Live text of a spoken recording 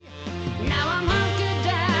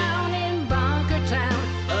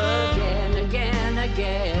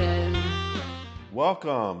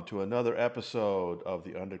welcome to another episode of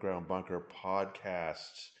the Underground Bunker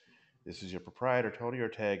podcast. This is your proprietor, Tony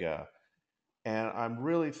Ortega, and I'm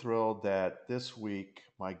really thrilled that this week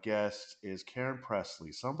my guest is Karen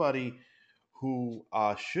Pressley, somebody who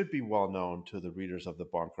should be well known to the readers of the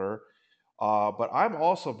Bunker. But I'm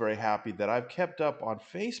also very happy that I've kept up on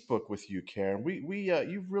Facebook with you, Karen.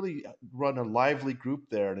 You've really run a lively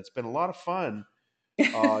group there, and it's been a lot of fun.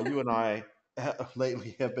 You and I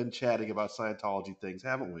lately have been chatting about Scientology things,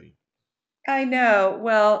 haven't we? I know.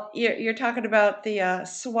 Well, you're talking about the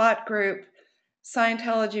SWAT group,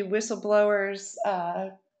 Scientology whistleblowers.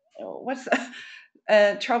 What's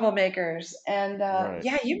troublemakers? And Right.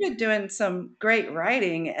 yeah, you've been doing some great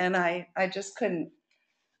writing, and I just couldn't.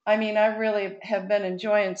 I mean, I really have been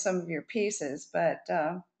enjoying some of your pieces, but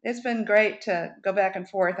it's been great to go back and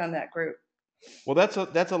forth on that group. Well, that's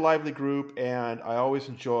a lively group, and I always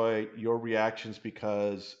enjoy your reactions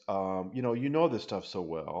because you know this stuff so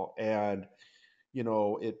well, and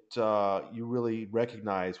you really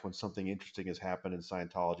recognize when something interesting has happened in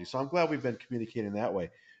Scientology. So I'm glad we've been communicating that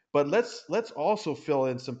way. But let's also fill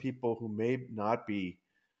in some people who may not be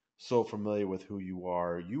so familiar with who you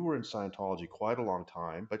are. You were in Scientology quite a long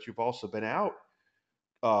time, but you've also been out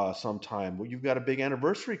sometime. Well, you've got a big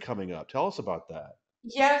anniversary coming up. Tell us about that.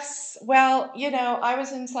 Yes. Well, I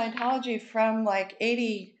was in Scientology from like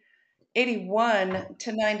 81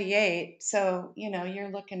 to 98. So, you're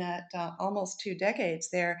looking at almost 2 decades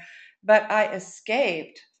there. But I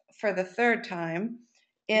escaped for the third time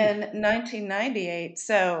Ooh, in 1998.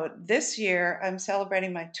 So this year I'm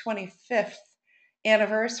celebrating my 25th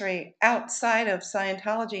anniversary outside of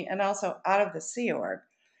Scientology and also out of the Sea Org.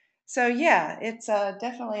 So, yeah, it's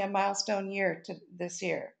definitely a milestone year to this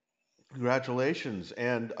year. congratulations!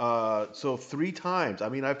 And so three times. I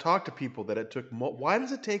mean, I've talked to people that it took. Why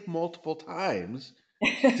does it take multiple times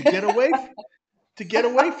to get away to get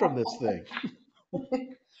away from this thing?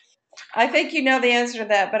 I think you know the answer to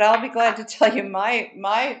that, but I'll be glad to tell you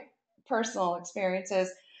my personal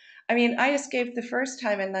experiences. I mean, I escaped the first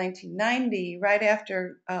time in 1990, right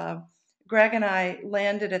after Greg and I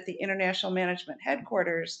landed at the International Management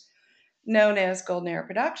Headquarters, known as Golden Era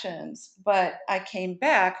Productions. But I came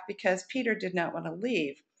back because Peter did not want to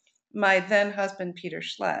leave. My then husband, Peter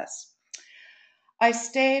Schless. I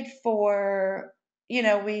stayed for,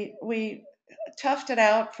 we toughed it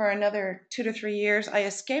out for another 2 to 3 years. I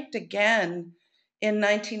escaped again in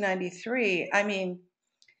 1993. I mean,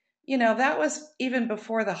 that was even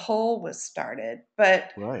before the hole was started.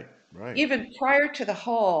 But Right, right. even prior to the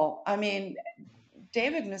hole, I mean,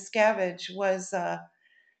 David Miscavige was, I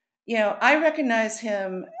recognize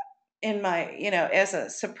him in my, as a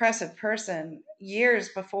suppressive person years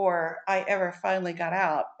before I ever finally got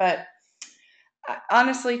out. But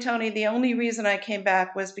honestly, Tony, the only reason I came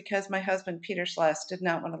back was because my husband, Peter Schless, did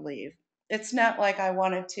not want to leave. It's not like I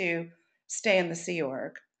wanted to stay in the Sea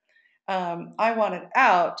Org. I wanted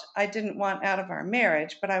out. I didn't want out of our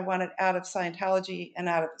marriage, but I wanted out of Scientology and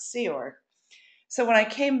out of the Sea Org. So when I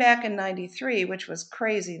came back in 93, which was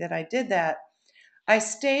crazy that I did that, I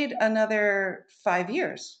stayed another 5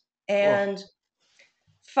 years. Oh, And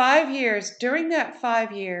 5 years, during that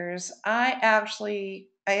 5 years, I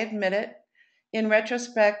admit it, in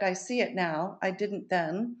retrospect, I see it now. I didn't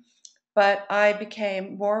then, but I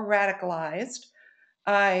became more radicalized.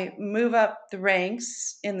 I move up the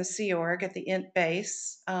ranks in the Sea Org at the INT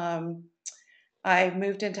base. I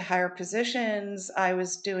moved into higher positions. I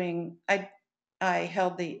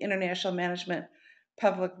held the International Management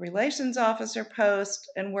Public Relations Officer post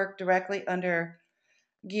and worked directly under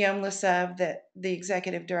Guillaume Lessev, the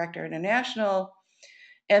executive director international.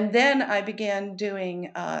 And then I began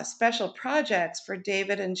doing special projects for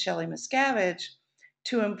David and Shelley Miscavige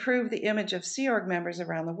to improve the image of Sea Org members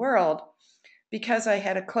around the world. Because I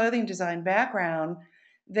had a clothing design background,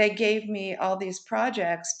 they gave me all these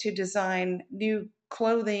projects to design new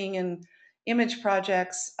clothing and image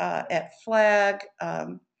projects at Flag.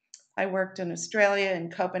 I worked in Australia, in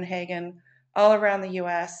Copenhagen, all around the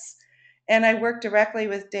US. And I worked directly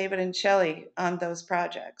with David and Shelley on those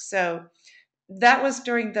projects. So that was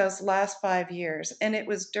during those last 5 years. And it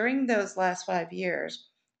was during those last 5 years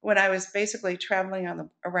when I was basically traveling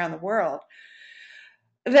around the world.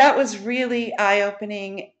 That was really eye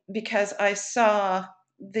opening because I saw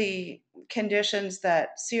the conditions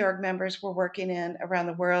that Sea Org members were working in around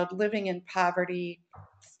the world, living in poverty,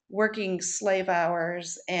 working slave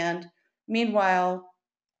hours. And meanwhile,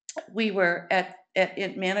 we were at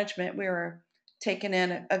INT management, we were taking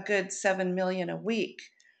in a good 7 million a week.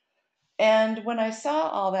 And when I saw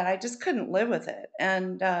all that, I just couldn't live with it.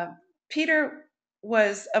 And Peter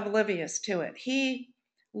was oblivious to it. He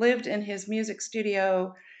lived in his music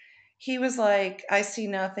studio. He was like, I see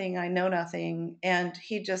nothing, I know nothing. And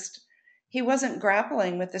he wasn't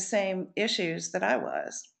grappling with the same issues that I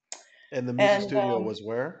was. And the music And, studio was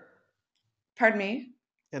where? pardon me?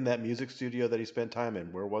 In that music studio that he spent time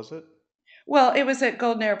in, where was it? Well, it was at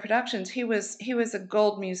Golden Era Productions. He was a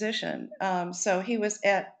gold musician. So he was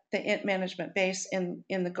at the Int Management base in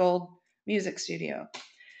the Gold Music Studio.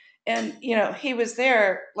 And, he was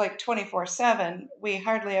there like 24/7. We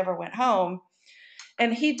hardly ever went home.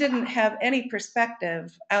 And he didn't have any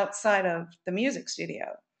perspective outside of the music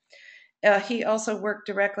studio. He also worked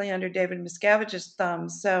directly under David Miscavige's thumb,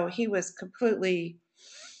 so he was completely,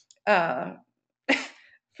 uh,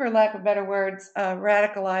 for lack of better words,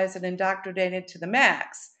 radicalized and indoctrinated to the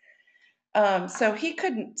max. So he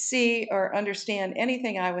couldn't see or understand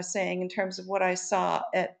anything I was saying in terms of what I saw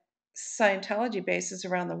at Scientology bases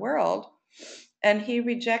around the world, and he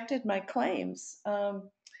rejected my claims.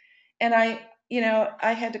 And I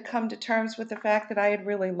had to come to terms with the fact that I had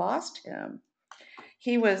really lost him.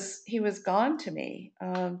 He was gone to me,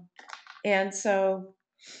 and so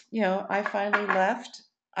I finally left.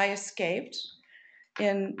 I escaped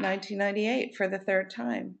in 1998 for the third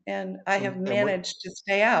time, and I have And what? managed to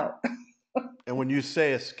stay out. And when you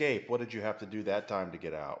say escape, what did you have to do that time to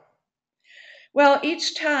get out? Well,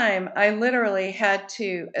 each time I literally had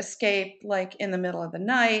to escape, like in the middle of the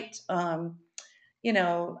night,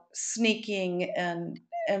 sneaking and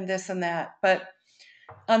this and that. But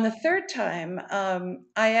on the third time,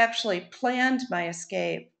 I actually planned my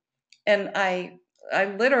escape, and I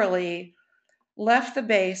literally left the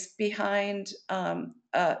base behind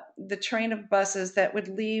the train of buses that would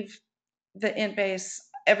leave the int base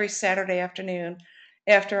every Saturday afternoon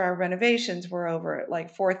after our renovations were over at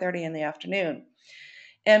like 4:30 in the afternoon.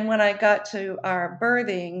 And when I got to our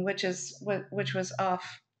berthing, which was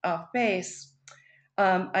off base,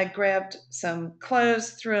 I grabbed some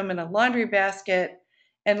clothes, threw them in a laundry basket,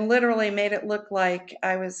 and literally made it look like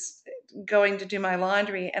I was going to do my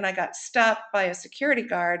laundry. And I got stopped by a security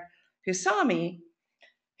guard who saw me,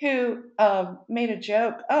 who made a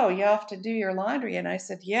joke. Oh, you have to do your laundry? And I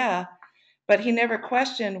said, yeah. But he never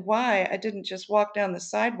questioned why I didn't just walk down the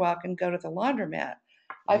sidewalk and go to the laundromat.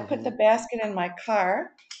 I put the Hmm. basket in my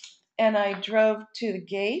car and I drove to the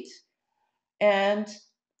gate, and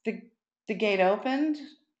the, the gate opened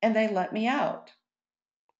and they let me out.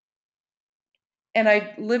 And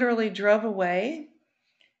I literally drove away,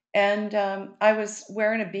 and I was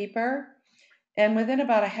wearing a beeper. And within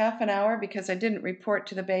about a half an hour, because I didn't report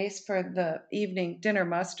to the base for the evening dinner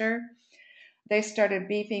muster, they started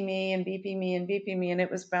beeping me and beeping me and beeping me, and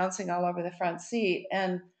it was bouncing all over the front seat.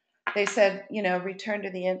 And they said, return to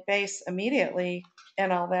the int base immediately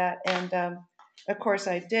and all that. And of course,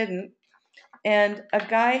 I didn't. And a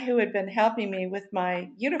guy who had been helping me with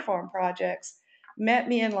my uniform projects met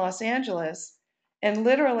me in Los Angeles and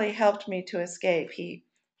literally helped me to escape. He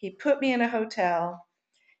put me in a hotel.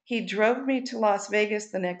 He drove me to Las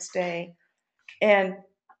Vegas the next day and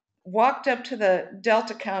walked up to the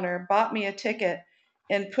Delta counter, bought me a ticket,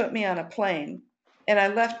 and put me on a plane. And I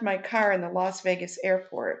left my car in the Las Vegas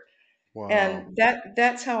airport. Wow. And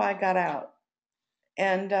that's how I got out.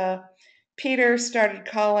 And Peter started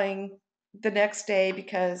calling the next day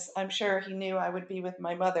because I'm sure he knew I would be with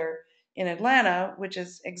my mother in Atlanta, which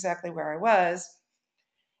is exactly where I was.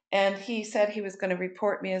 And he said he was going to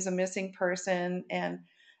report me as a missing person. And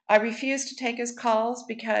I refused to take his calls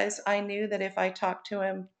because I knew that if I talked to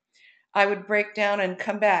him, I would break down and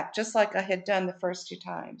come back, just like I had done the first two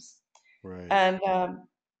times. Right. And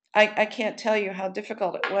I can't tell you how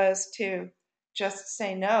difficult it was to just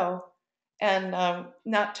say no and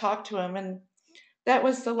not talk to him. And that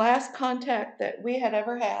was the last contact that we had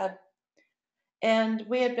ever had. And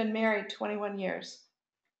we had been married 21 years.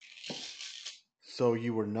 So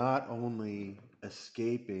you were not only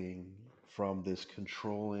escaping from this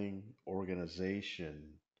controlling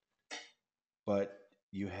organization, but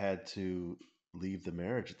you had to leave the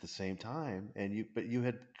marriage at the same time, and you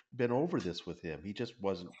had been over this with him. He just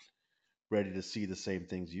wasn't ready to see the same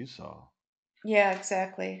things you saw. Yeah,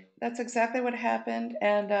 exactly. That's exactly what happened.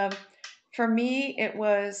 And for me, it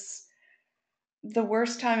was the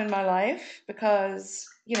worst time in my life because,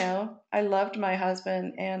 I loved my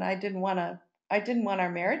husband and I didn't want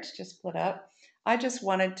our marriage to split up. I just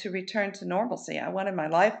wanted to return to normalcy. I wanted my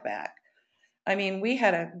life back. I mean, we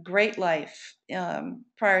had a great life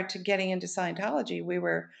prior to getting into Scientology. We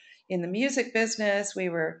were in the music business, we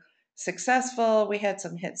were successful, we had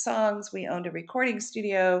some hit songs, we owned a recording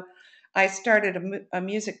studio. I started a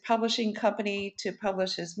music publishing company to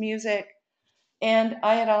publish his music, and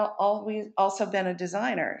I had always also been a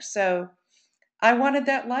designer. So I wanted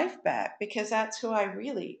that life back because that's who I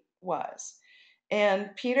really was.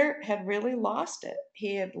 And Peter had really lost it.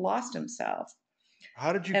 He had lost himself.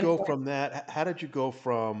 How did you And go for, from that? How did you go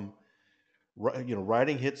from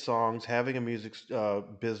writing hit songs, having a music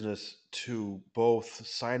business, to both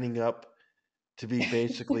signing up to be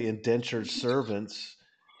basically indentured servants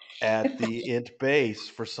at the int base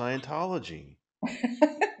for Scientology?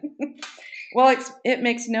 well, it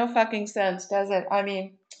makes no fucking sense, does it? I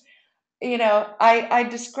mean, I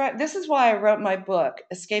describe this is why I wrote my book,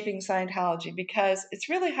 Escaping Scientology, because it's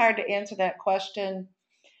really hard to answer that question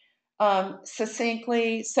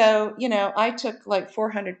succinctly. So, I took like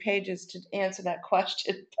 400 pages to answer that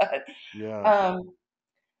question, but Yeah. um,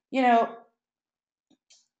 you know,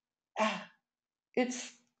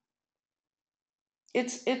 it's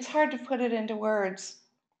it's hard to put it into words.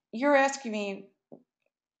 You're asking me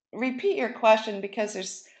repeat your question because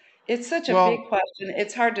it's such a big Well, question.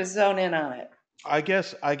 It's hard to zone in on it. I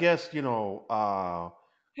guess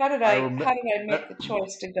How did I make the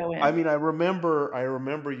choice to go I in? mean, I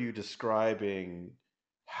remember you describing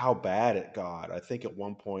how bad it got. I think at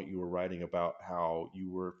one point you were writing about how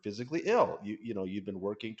you were physically ill. You'd been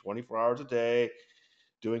working 24 hours a day,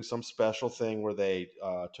 doing some special thing where they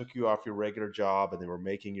took you off your regular job and they were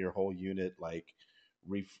making your whole unit like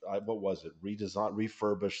what was it? Redesign,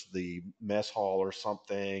 refurbish the mess hall or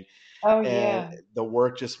something, Oh and yeah. the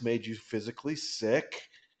work just made you physically sick,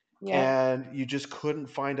 Yep. and you just couldn't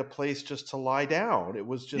find a place just to lie down. It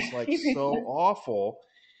was just like so awful.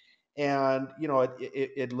 And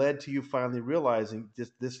it led to you finally realizing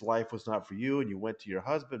this life was not for you, and you went to your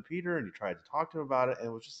husband Peter and you tried to talk to him about it, and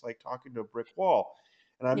it was just like talking to a brick wall.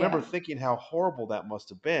 And I remember Yeah. thinking how horrible that must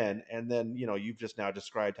have been. And then you've just now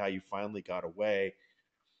described how you finally got away.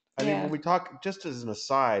 I mean, when Yeah. we talk, just as an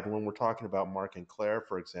aside, when we're talking about Mark and Claire,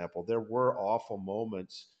 for example, there were awful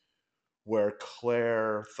moments where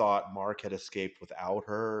Claire thought Mark had escaped without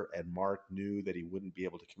her, and Mark knew that he wouldn't be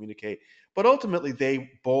able to communicate. But ultimately,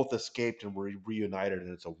 they both escaped and were reunited, and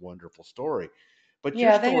it's a wonderful story. But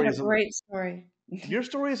Yeah, they had a great story. your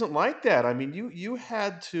story isn't like that. I mean, you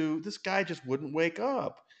had to. This guy just wouldn't wake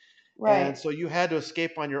up, and Right. so you had to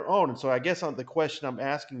escape on your own. And so I guess the question I'm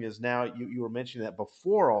asking is now you were mentioning that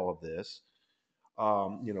before all of this,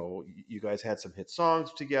 you guys had some hit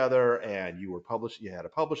songs together, and you had a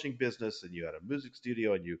publishing business, and you had a music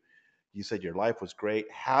studio, and you said your life was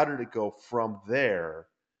great. How did it go from there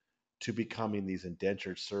to becoming these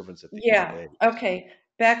indentured servants at the Int Yeah. Base? Okay.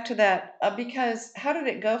 Back to that. Because how did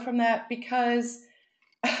it go from that? Because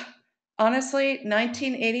honestly,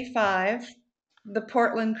 1985, the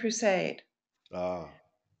Portland Crusade. Ah,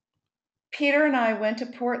 Peter and I went to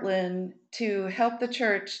Portland to help the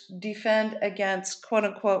church defend against quote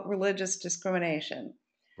unquote religious discrimination.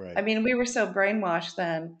 I right, mean, we were so brainwashed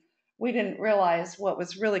then, we didn't realize what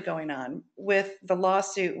was really going on with the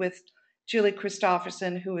lawsuit with Julie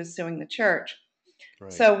Christopherson, who was suing the church.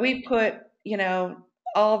 right, So we put,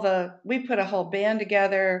 we put a whole band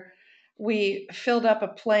together. We filled up a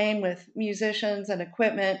plane with musicians and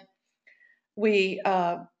equipment. We,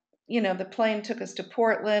 the plane took us to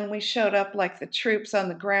Portland. We showed up like the troops on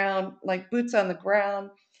the ground, like boots on the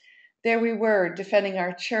ground. There we were defending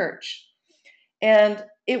our church. And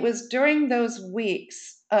it was during those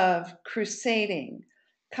weeks of crusading,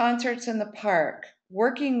 concerts in the park,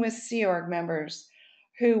 working with Sea Org members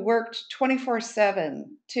who worked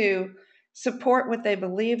 24/7 to support what they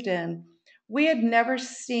believed in. We had never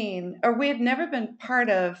seen, or we had never been part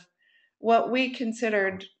of what we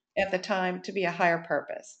considered at the time to be a higher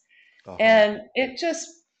purpose. uh huh. And it just,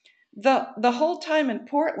 the whole time in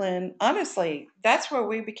Portland, honestly, that's where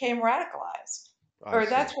we became radicalized. I Or see.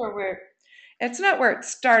 that's where it's not where it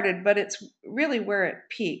started, but it's really where it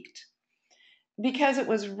peaked. Because it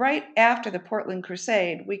was right after the Portland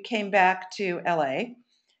Crusade, we came back to LA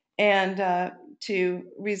and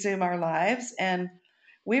to resume our lives. And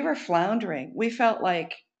we were floundering. We felt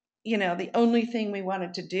like, the only thing we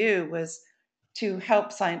wanted to do was to help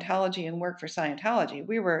Scientology and work for Scientology.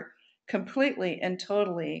 We were completely and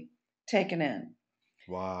totally taken in.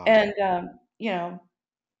 And, Wow.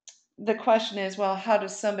 the question is, well, how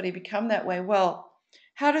does somebody become that way? Well,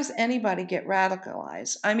 how does anybody get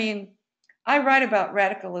radicalized? I mean, I write about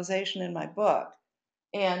radicalization in my book.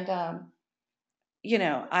 And,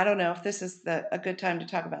 I don't know if this is a good time to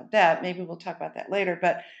talk about that. Maybe we'll talk about that later.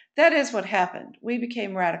 But that is what happened. We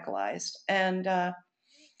became radicalized. And,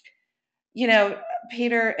 you know,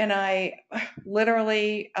 Peter and I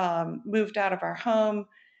literally moved out of our home.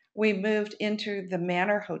 We moved into the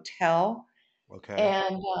Manor Hotel Okay.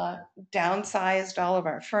 and downsized all of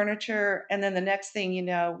our furniture. And then the next thing you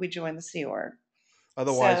know, we joined the Sea Org.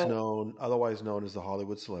 So, otherwise known as the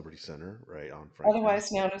Hollywood Celebrity Center, right on Franklin.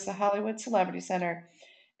 otherwise known as the Hollywood Celebrity Center.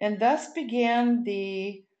 And thus began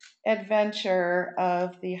the adventure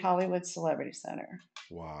of the Hollywood Celebrity Center.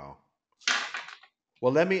 Wow.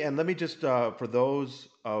 Well, let me just for those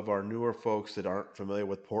of our newer folks that aren't familiar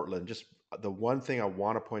with Portland, just the one thing I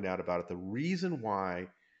want to point out about it, the reason why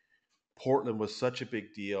Portland was such a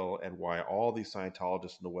big deal and why all these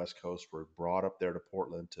Scientologists in the West Coast were brought up there to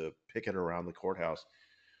Portland to picket around the courthouse.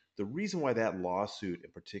 The reason why that lawsuit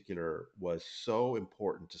in particular was so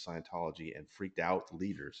important to Scientology and freaked out the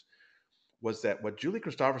leaders was that what Julie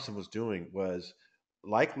Christopherson was doing was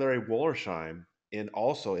like Larry Wollersheim in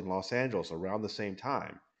also in Los Angeles around the same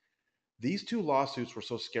time. These two lawsuits were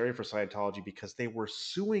so scary for Scientology because they were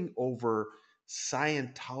suing over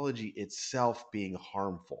Scientology itself being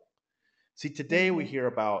harmful. See, today we Mm-hmm. hear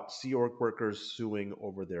about Sea Org workers suing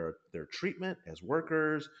over their treatment as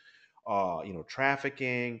workers,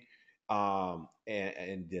 trafficking, and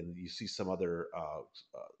then you see some other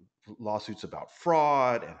lawsuits about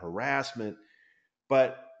fraud and harassment.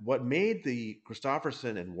 But what made the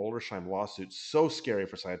Christofferson and Woldersheim lawsuits so scary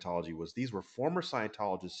for Scientology was these were former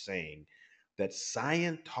Scientologists saying that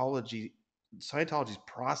Scientology's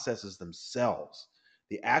processes themselves,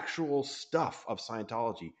 the actual stuff of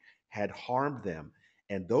Scientology, had harmed them.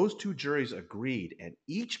 And those two juries agreed and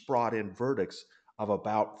each brought in verdicts of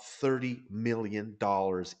about $30 million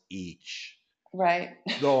each. Right.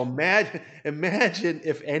 So imagine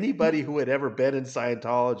if anybody who had ever been in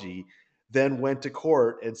Scientology then went to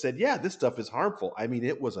court and said, "Yeah, this stuff is harmful." I mean,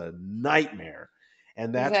 it was a nightmare,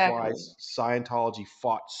 and that's why Exactly. Scientology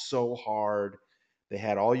fought so hard. They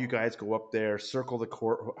had all you guys go up there, circle the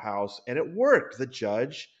courthouse, and it worked. The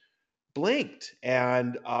judge blinked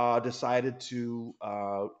and decided to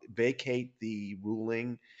vacate the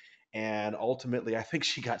ruling, and ultimately I think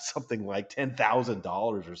she got something like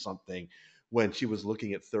 $10,000 or something when she was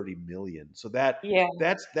looking at 30 million. So Yeah.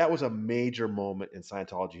 that was a major moment in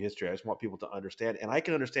Scientology history. I just want people to understand, and I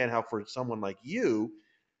can understand how for someone like you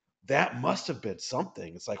that must have been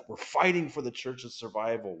something. It's like we're fighting for the church's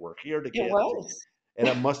survival. We're here to It get to, was. and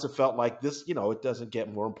it must have felt like this. It doesn't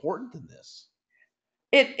get more important than this.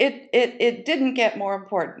 It didn't get more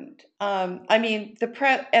important. I mean,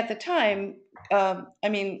 at the time, I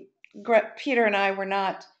mean, Peter and I were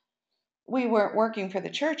not. We weren't working for the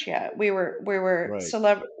church yet. Right,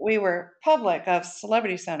 We were public of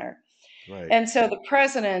Celebrity Center, right, and so the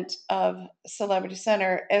president of Celebrity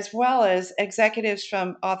Center, as well as executives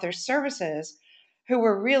from Author Services, who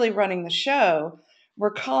were really running the show,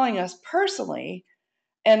 were calling us personally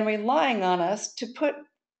and relying on us to put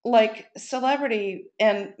like celebrity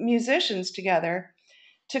and musicians together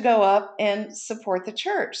to go up and support the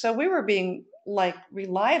church. So we were being like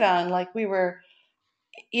relied on, like we were,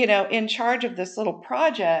 in charge of this little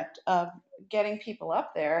project of getting people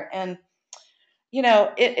up there. And,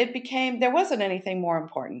 it became, there wasn't anything more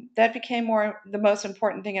important. That became the most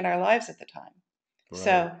important thing in our lives at the time. right.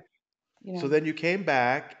 So, you So know, then you came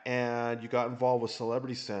back and you got involved with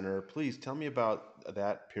Celebrity Center. Please tell me about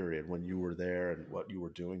that period when you were there and what you were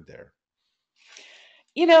doing there.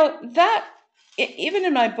 that even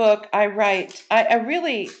in my book, I write, I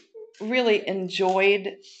really, really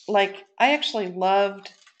enjoyed, like, I actually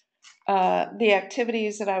loved the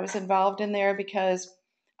activities that I was involved in there because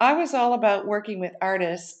I was all about working with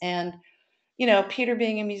artists and, Peter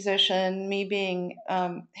being a musician, me being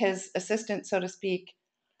his assistant, so to speak.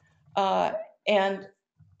 Uh, and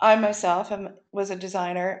I myself was a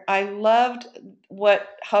designer. I loved what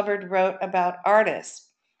Hubbard wrote about artists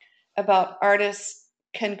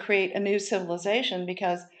can create a new civilization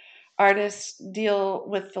because artists deal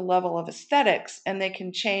with the level of aesthetics and they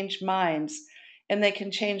can change minds and they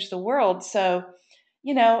can change the world. So,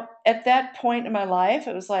 at that point in my life,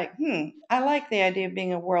 it was like, I like the idea of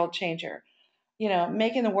being a world changer,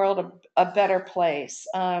 making the world a better place.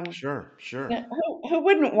 Sure, sure. Who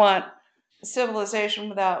wouldn't want a civilization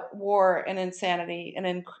without war and insanity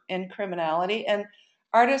and criminality? And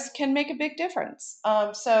artists can make a big difference.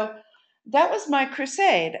 So that was my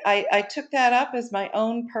crusade. I took that up as my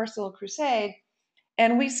own personal crusade.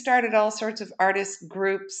 And we started all sorts of artist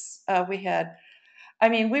groups.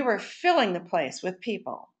 We were filling the place with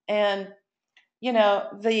people. And, you know,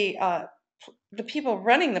 the, uh, the people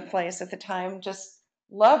running the place at the time just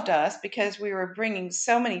loved us because we were bringing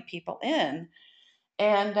so many people in.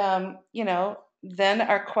 And, then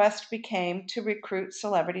our quest became to recruit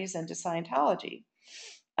celebrities into Scientology.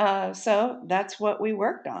 So that's what we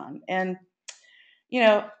worked on. And, you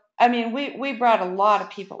know, we brought a lot of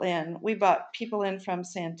people in. We brought people in from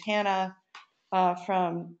Santana,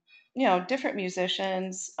 from, different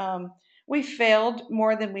musicians. we failed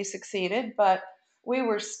more than we succeeded, but we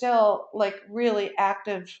were still like really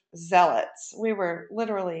active zealots. We were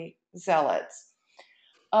literally zealots.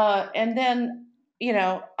 And then,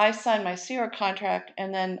 I signed my SEER contract,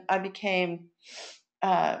 and then I became,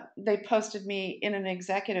 they posted me in an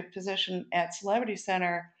executive position at Celebrity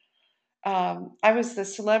Center. I was the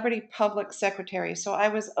celebrity public secretary, so I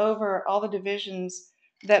was over all the divisions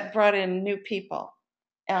that brought in new people.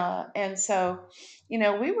 And so,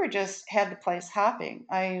 we were just had the place hopping.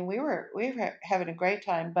 I mean, we were having a great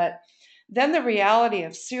time, but then the reality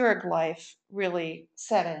of Zurich life really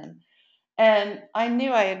set in, and I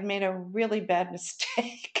knew I had made a really bad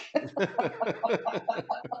mistake.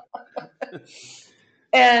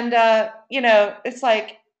 And it's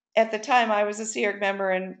like at the time I was a Seerg member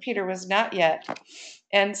and Peter was not yet,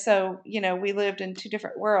 and so we lived in two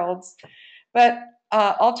different worlds. But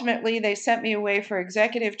ultimately, they sent me away for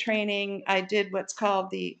executive training. I did what's called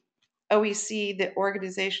the OEC, the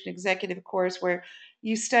Organization Executive Course, where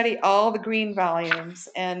you study all the green volumes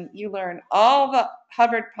and you learn all the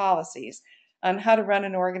Hubbard policies on how to run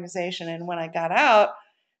an organization. And when I got out,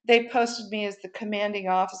 they posted me as the commanding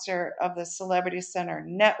officer of the Celebrity Center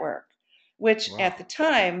Network, which at Wow. the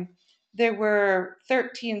time, there were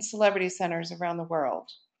 13 celebrity centers around the world.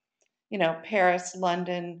 Paris,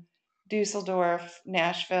 London, Dusseldorf,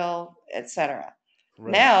 Nashville, etc.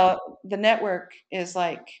 Right. Now the network is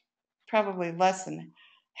like probably less than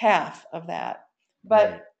half of that.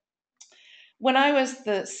 But Right. when I was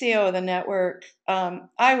the CEO of the network, I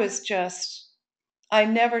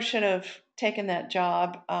never should have taken that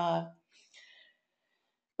job. But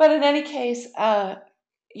in any case, I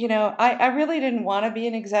really didn't want to be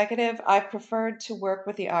an executive. I preferred to work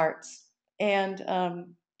with the arts.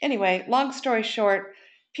 And anyway, long story short,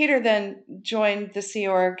 Peter then joined the Sea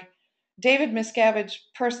Org. David Miscavige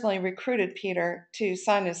personally recruited Peter to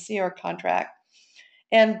sign his Sea Org contract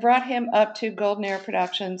and brought him up to Golden Air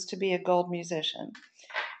Productions to be a gold musician.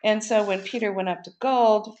 And so when Peter went up to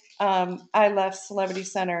gold, I left Celebrity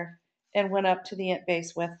Center and went up to the Int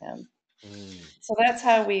base with him. Mm. So that's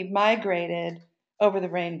how we migrated over the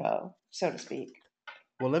rainbow, so to speak.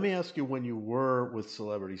 Well, let me ask you, when you were with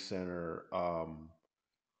Celebrity Center,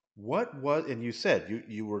 what was, and you said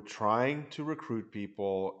you were trying to recruit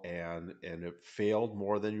people and it failed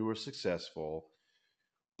more than you were successful.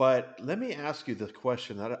 But let me ask you the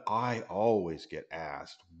question that I always get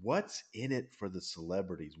asked. What's in it for the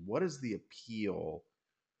celebrities? What is the appeal?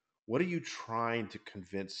 What are you trying to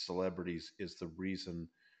convince celebrities is the reason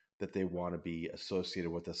that they want to be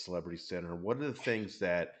associated with a celebrity center? What are the things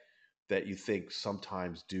that you think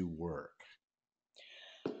sometimes do work?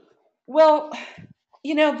 Well,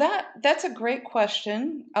 that's a great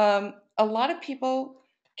question. A lot of people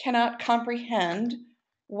cannot comprehend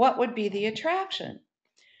what would be the attraction.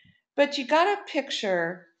 But you got to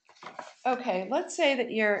picture, okay, let's say that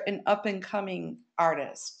you're an up and coming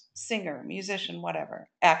artist, singer, musician, whatever,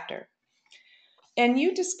 actor. And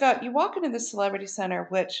you walk into the celebrity center,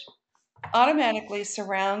 which automatically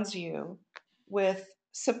surrounds you with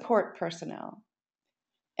support personnel,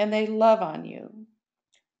 and they love on you.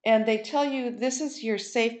 And they tell you this is your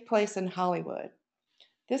safe place in Hollywood.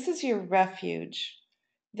 This is your refuge.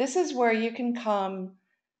 This is where you can come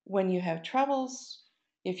when you have troubles,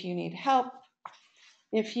 if you need help,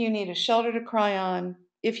 if you need a shoulder to cry on,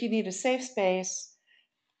 if you need a safe space,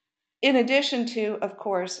 in addition to, of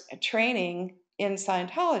course, training in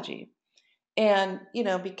Scientology and,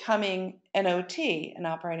 becoming an OT, an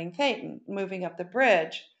operating Thetan, moving up the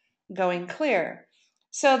bridge, going clear.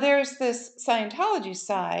 So there's this Scientology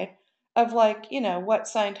side of like, what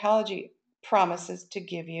Scientology promises to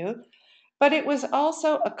give you, but it was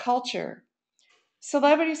also a culture.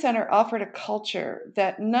 Celebrity Center offered a culture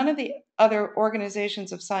that none of the other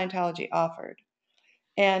organizations of Scientology offered.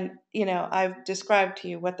 And, I've described to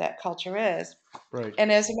you what that culture is. Right.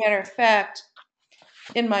 And as a matter of fact,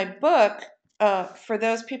 in my book, for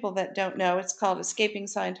those people that don't know, it's called Escaping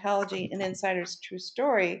Scientology: An Insider's True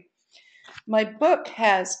Story. My book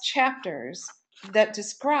has chapters that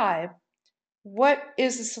describe what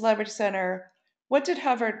is the Celebrity Center, what did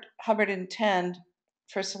Hubbard intend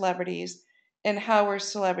for celebrities, and how were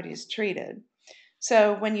celebrities treated.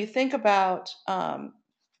 So when you think about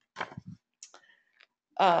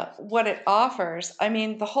what it offers, I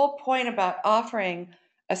mean, the whole point about offering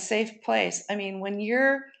a safe place. I mean, when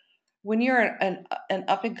you're an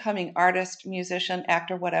up and coming artist, musician,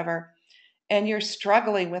 actor, whatever, and you're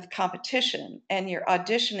struggling with competition and you're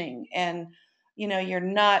auditioning and you're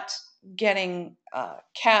not getting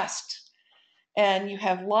cast and you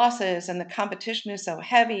have losses and the competition is so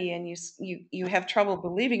heavy and you have trouble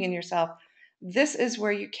believing in yourself, this is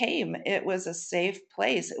where you came. It was a safe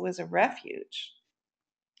place. It was a refuge.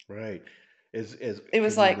 Right. Is It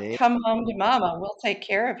was like, come home to mama. We'll take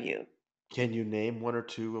care of you. can you name one or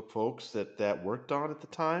two of folks that worked on at the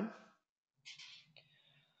time?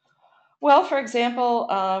 Well, for example,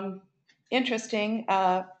 interesting.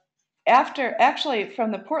 After actually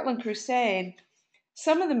from the Portland Crusade,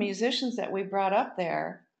 some of the musicians that we brought up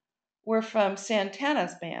there were from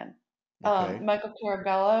Santana's band, Okay. Michael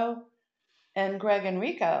Carabello and Greg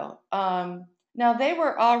Enrico. Now they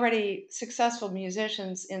were already successful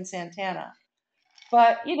musicians in Santana,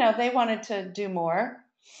 but they wanted to do more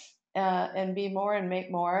and be more and make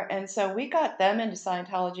more, and so we got them into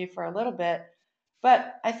Scientology for a little bit.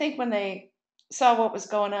 But I think when they saw what was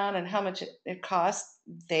going on and how much it cost,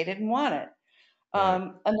 they didn't want it.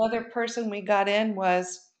 Right. Another person we got in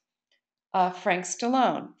was Frank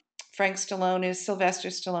Stallone. Frank Stallone is Sylvester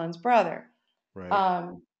Stallone's brother. Right.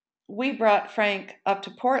 Um, we brought Frank up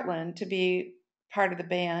to Portland to be part of the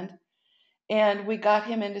band, and we got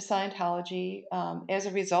him into Scientology as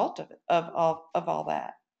a result of all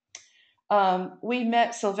that. We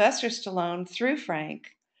met Sylvester Stallone through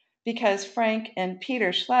Frank because Frank and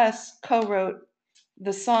Peter Schless co-wrote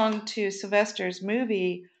the song to Sylvester's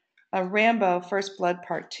movie Rambo: First Blood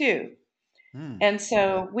Part 2. Hmm. And Okay.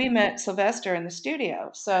 so we met Sylvester in the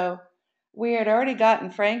studio. So we had already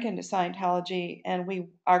gotten Frank into Scientology, and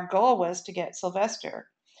our goal was to get Sylvester.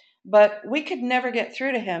 But we could never get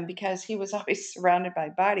through to him because he was always surrounded by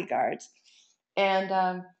bodyguards.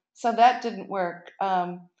 And so that didn't work.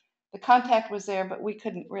 The contact was there, but we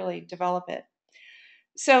couldn't really develop it.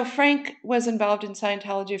 So Frank was involved in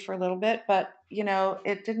Scientology for a little bit, but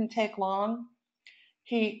it didn't take long.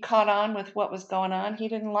 He caught on with what was going on. He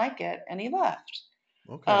didn't like it, and he left.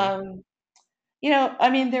 Okay. Um, I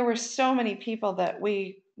mean, there were so many people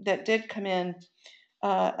that did come in.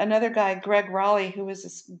 Another guy, Greg Raleigh, who was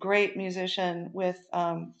this great musician with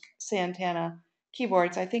Santana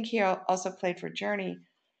keyboards. I think he also played for Journey.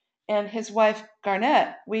 And his wife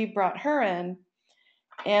Garnett, we brought her in,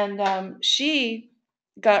 and she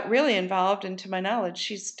got really involved. And to my knowledge,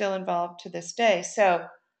 she's still involved to this day. So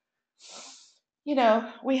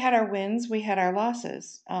we had our wins, we had our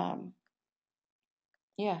losses.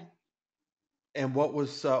 Yeah. And what were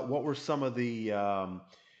some of the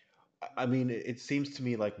I mean, it seems to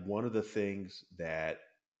me like one of the things that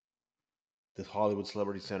the Hollywood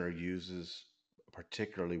Celebrity Center uses,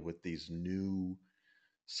 particularly with these new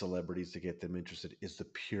celebrities to get them interested, is the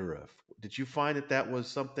Purif. Did you find that that was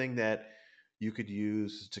something that you could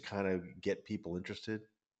use to kind of get people interested?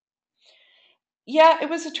 Yeah, it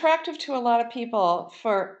was attractive to a lot of people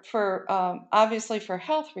for obviously for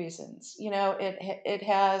health reasons. It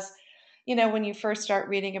has, when you first start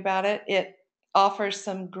reading about it, it offers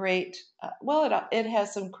some great. Well, it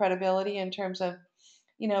has some credibility in terms of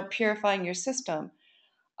purifying your system.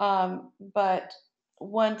 But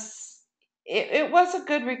once it was a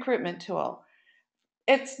good recruitment tool.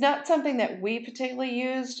 It's not something that we particularly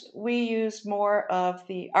used. We used more of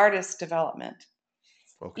the artist development,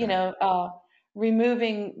 you Okay. know, uh,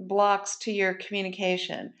 removing blocks to your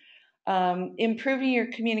communication, improving your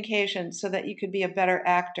communication so that you could be a better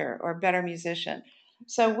actor or better musician.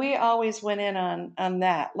 So we always went in on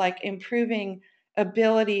that, like improving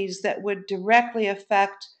abilities that would directly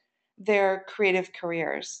affect their creative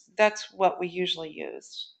careers. That's what we usually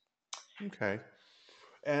used. Okay.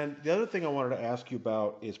 And the other thing I wanted to ask you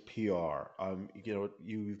about is PR.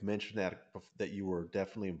 You've mentioned that you were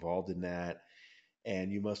definitely involved in that,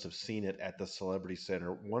 and you must have seen it at the Celebrity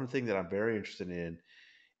Center. One thing that I'm very interested in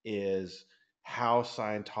is how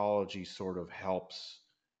Scientology sort of helps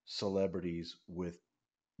celebrities with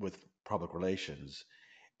public relations.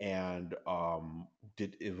 And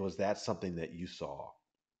was that something that you saw?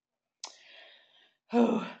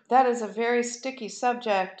 Oh, that is a very sticky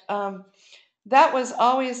subject. That was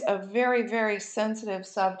always a very, very sensitive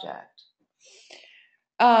subject.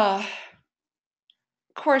 Of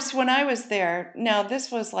course, when I was there, now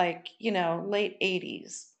this was like, late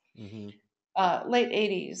 80s. Hmm. Late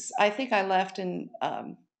 80s. I think I left in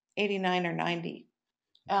 89 or 90. Okay.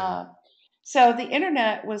 Uh, so the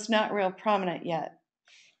internet was not real prominent yet.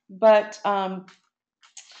 But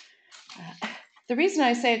the reason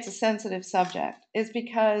I say it's a sensitive subject is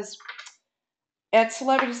because at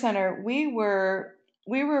Celebrity Center, we were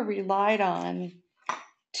relied on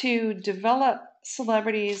to develop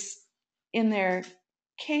celebrities in their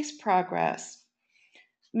case progress,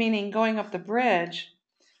 meaning going up the bridge,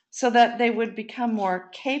 so that they would become more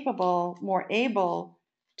capable, more able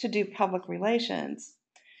to do public relations,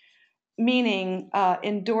 meaning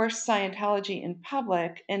endorse Scientology in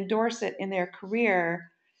public, endorse it in their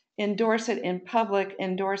career, endorse it in public,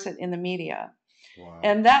 endorse it in the media. Wow.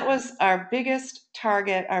 And that was our biggest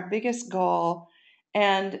target, our biggest goal.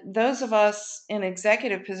 And those of us in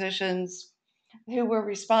executive positions who were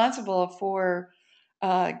responsible for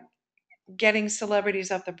uh, getting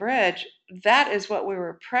celebrities up the bridge, that is what we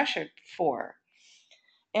were pressured for.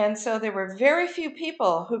 And so there were very few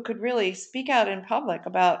people who could really speak out in public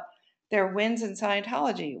about their wins in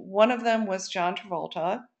Scientology. One of them was John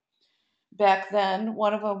Travolta back then.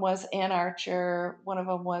 One of them was Ann Archer. One of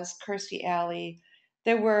them was Kirstie Alley.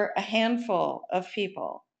 There were a handful of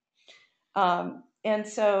people. And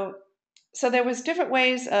so there was different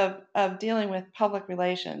ways of dealing with public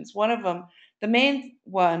relations. One of them, the main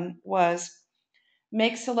one, was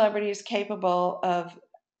make celebrities capable of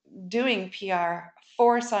doing PR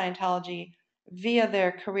for Scientology via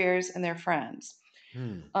their careers and their friends.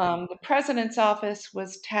 Hmm. The president's office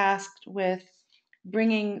was tasked with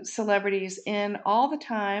bringing celebrities in all the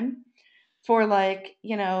time for, like,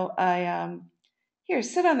 here,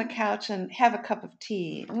 sit on the couch and have a cup of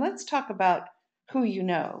tea and let's talk about who you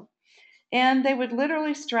know. And they would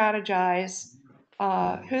literally strategize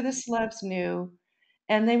who the celebs knew,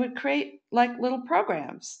 and they would create like little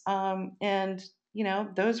programs. And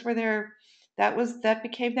those were their that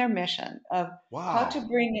became their mission of Wow.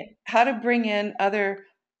 how to bring in other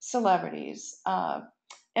celebrities,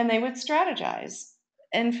 and they would strategize.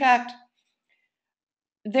 In fact,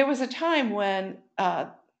 there was a time when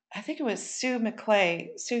I think it was Sue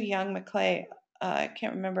Young McClay. I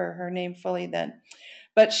can't remember her name fully then,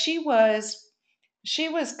 but she was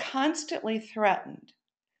constantly threatened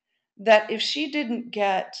that if she didn't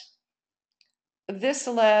get this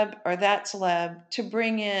celeb or that celeb to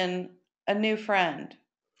bring in a new friend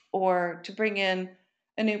or to bring in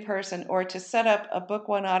a new person or to set up a book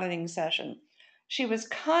one auditing session, she was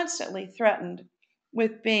constantly threatened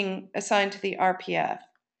with being assigned to the RPF,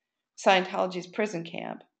 Scientology's prison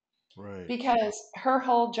camp, Right. because her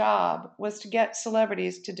whole job was to get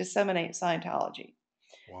celebrities to disseminate Scientology.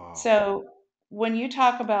 Wow. So when you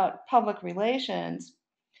talk about public relations,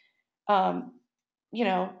 um,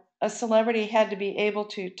 a celebrity had to be able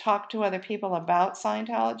to talk to other people about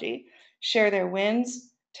Scientology, share their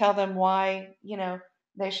wins, tell them why,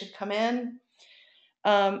 they should come in.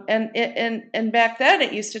 And back then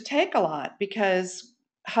it used to take a lot because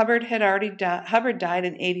Hubbard died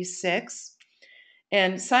in 86,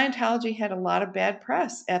 and Scientology had a lot of bad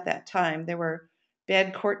press at that time. There were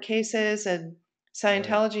bad court cases, and Right.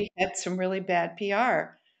 Scientology had some really bad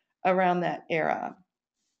PR around that era.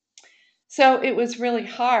 So it was really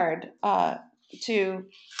hard to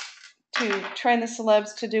train the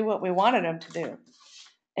celebs to do what we wanted them to do,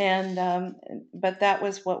 and but that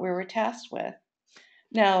was what we were tasked with.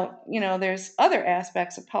 Now, there's other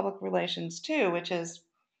aspects of public relations too, which is,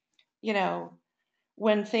 you know,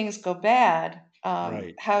 when things go bad,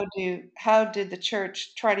 Right. how did the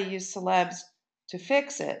church try to use celebs to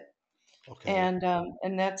fix it? Okay.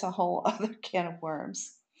 And that's a whole other can of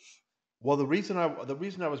worms. Well, the reason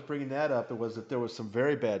I was bringing that up was that there was some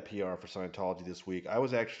very bad PR for Scientology this week. I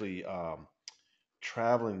was actually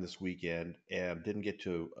traveling this weekend and didn't get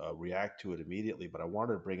to react to it immediately, but I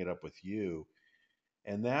wanted to bring it up with you.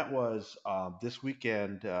 And that was this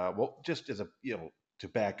weekend. Well, just as a to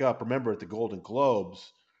back up, remember at the Golden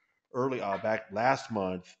Globes early back last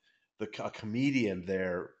month, a comedian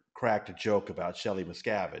there cracked a joke about Shelley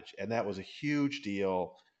Miscavige, and that was a huge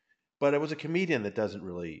deal. But it was a comedian that doesn't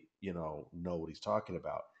really know what he's talking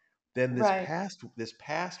about. Then Right, this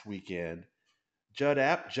past weekend, Judd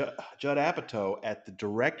Apatow at the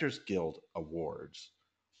Directors Guild Awards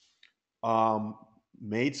um,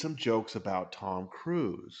 made some jokes about Tom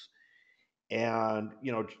Cruise, and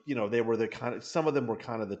they were the kind of some of them were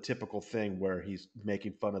kind of the typical thing where he's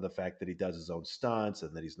making fun of the fact that he does his own stunts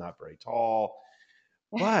and that he's not very tall.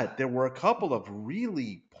 But there were a couple of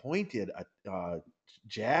really pointed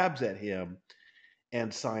jabs at him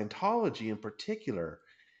and Scientology in particular.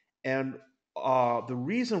 And the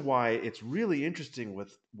reason why it's really interesting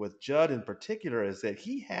with Judd in particular is that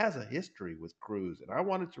he has a history with Cruz, and I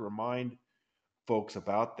wanted to remind folks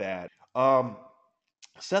about that.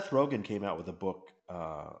 Seth Rogen came out with a book,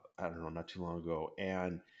 I don't know, not too long ago,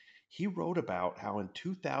 and he wrote about how in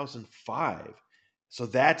 2005, so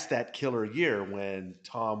that's that killer year when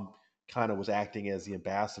Tom kind of was acting as the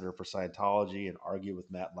ambassador for Scientology and argued with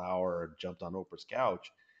Matt Lauer and jumped on Oprah's couch,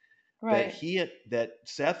 right, that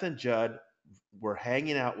Seth and Judd were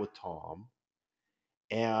hanging out with Tom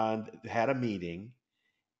and had a meeting,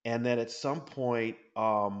 and then at some point,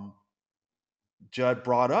 Judd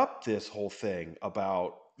brought up this whole thing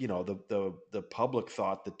about the public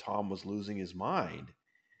thought that Tom was losing his mind,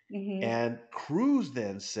 Mm-hmm. And Cruz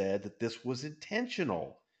then said that this was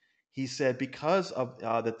intentional. He said because of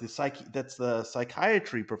that's the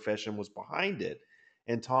psychiatry profession was behind it.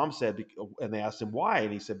 And Tom said, and they asked him why,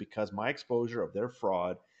 and he said because my exposure of their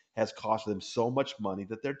fraud has cost them so much money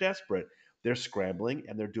that they're desperate. They're scrambling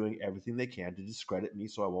and they're doing everything they can to discredit me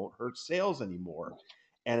so I won't hurt sales anymore.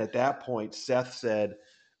 And at that point, Seth said,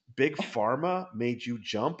 Big Pharma made you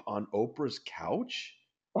jump on Oprah's couch?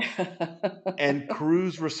 And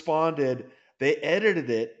Cruz responded, they edited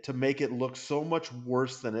it to make it look so much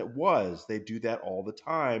worse than it was. They do that all the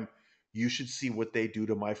time. You should see what they do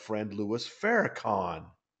to my friend Louis Farrakhan.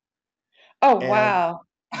 Oh, And wow.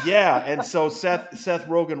 yeah, and so Seth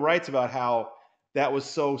Rogen writes about how that was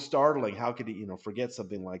so startling. How could he, forget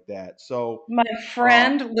something like that? So My uh,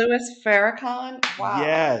 friend Louis Farrakhan. Wow.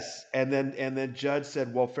 yes, and then Judge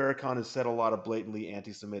said, well, Farrakhan has said a lot of blatantly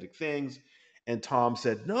anti-Semitic things, and Tom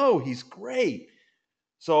said, no, he's great.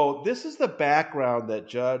 So this is the background that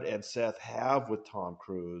Judd and Seth have with Tom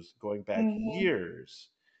Cruise going back Hmm. years.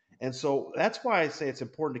 And so that's why I say it's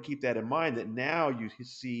important to keep that in mind that now you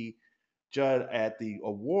see Judd at the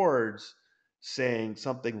awards saying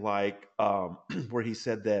something like, where he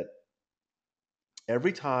said that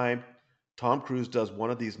every time Tom Cruise does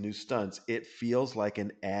one of these new stunts, it feels like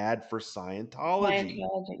an ad for Scientology.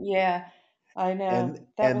 Scientology. Yeah, I And know.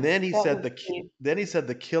 That and was then he that said was deep.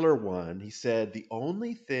 the killer one. He said the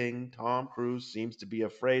only thing Tom Cruise seems to be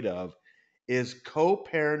afraid of is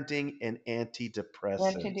co-parenting and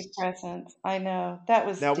antidepressants. Antidepressants. I know. That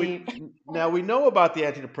was Now we deep. now we know about the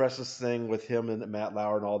antidepressants thing with him and Matt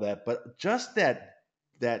Lauer and all that, but just that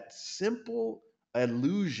simple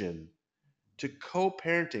allusion to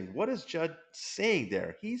co-parenting. What is Judd saying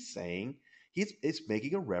there? He's saying it's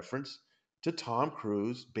making a reference to Tom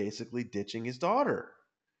Cruise basically ditching his daughter,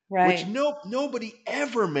 which Right. nobody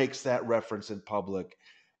ever makes that reference in public,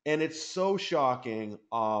 and it's so shocking.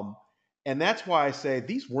 And that's why I say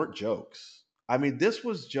these weren't jokes. I mean, this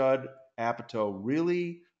was Judd Apatow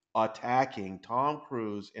really attacking Tom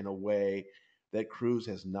Cruise in a way that Cruise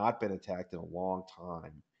has not been attacked in a long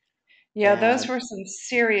time. Yeah, those And were some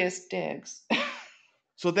serious digs.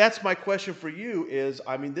 so that's my question for you is,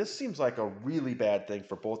 I mean, this seems like a really bad thing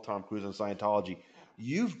for both Tom Cruise and Scientology.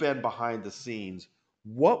 You've been behind the scenes.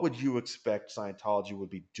 What would you expect Scientology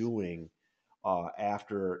would be doing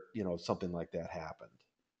after, something like that happened?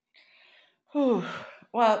 Whew.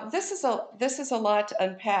 Well, this is a lot to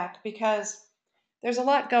unpack because there's a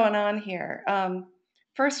lot going on here.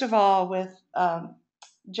 First of all, with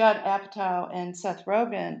Judd Apatow and Seth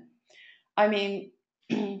Rogen, I mean,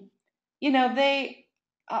 they.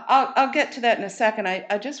 I'll get to that in a second.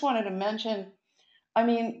 I just wanted to mention. I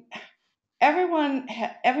mean, everyone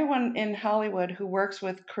in Hollywood who works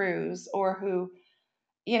with Cruise or who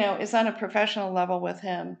is on a professional level with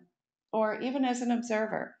him, or even as an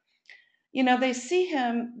observer, they see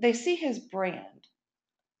his brand,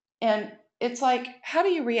 and it's like, how do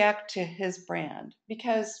you react to his brand?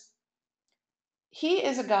 Because he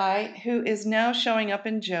is a guy who is now showing up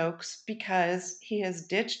in jokes because he has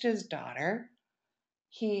ditched his daughter.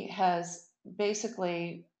 He has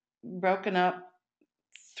basically broken up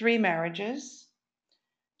 3 marriages.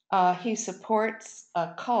 He supports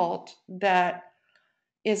a cult that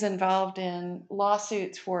is involved in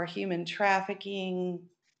lawsuits for human trafficking,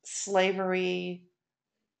 slavery,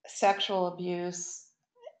 sexual abuse,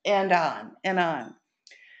 and on and on.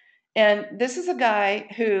 And this is a guy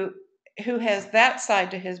who has that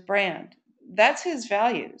side to his brand. That's his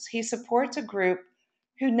values. He supports a group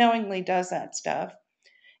who knowingly does that stuff.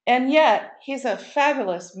 And yet, he's a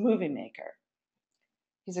fabulous movie maker.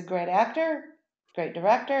 He's a great actor, great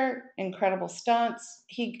director, incredible stunts.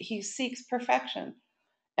 He seeks perfection.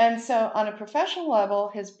 And so, on a professional level,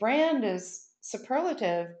 his brand is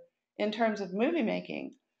superlative in terms of movie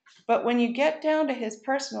making. But when you get down to his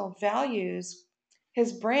personal values,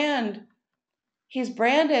 his brand, he's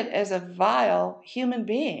branded as a vile human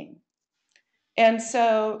being. And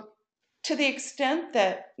so, to the extent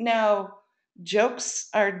that now jokes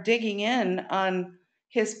are digging in on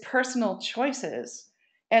his personal choices,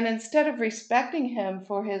 and instead of respecting him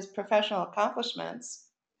for his professional accomplishments,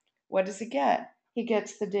 what does he get? He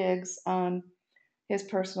gets the digs on his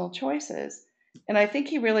personal choices. And I think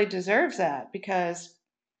he really deserves that because,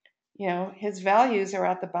 his values are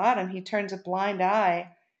at the bottom. He turns a blind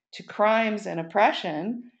eye to crimes and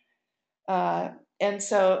oppression. And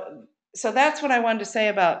so that's what I wanted to say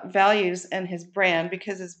about values and his brand,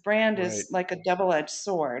 because his brand Right, is like a double-edged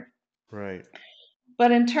sword. right,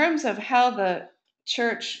 But in terms of how the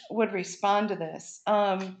church would respond to this,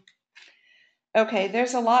 okay,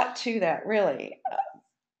 there's a lot to that, really.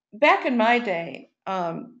 Back in my day,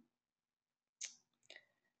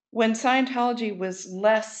 when Scientology was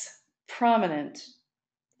less prominent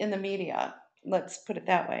in the media, let's put it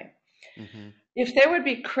that way. Mm-hmm. If there would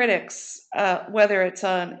be critics, whether it's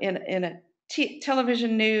in a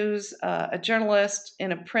television news, a journalist,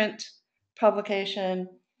 in a print publication,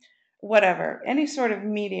 whatever, any sort of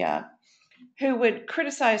media, who would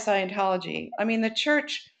criticize Scientology. I mean, the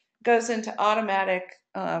church goes into automatic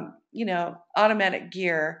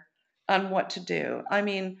gear on what to do. I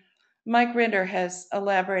mean, Mike Rinder has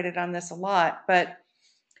elaborated on this a lot, but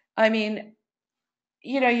I mean,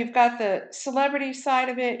 you've got the celebrity side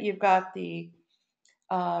of it, you've got the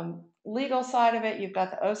legal side of it, you've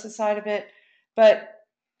got the OSA side of it. But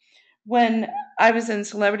when I was in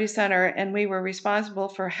Celebrity Center and we were responsible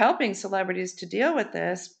for helping celebrities to deal with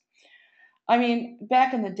this, I mean,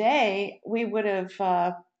 back in the day, we would have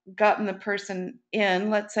gotten the person in.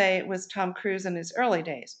 Let's say it was Tom Cruise in his early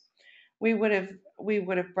days. We would have we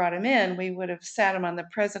would have brought him in. We would have sat him on the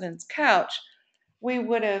president's couch. We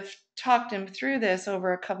would have talked him through this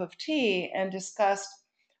over a cup of tea and discussed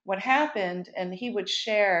what happened, and he would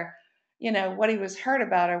share, what he was hurt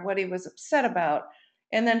about or what he was upset about.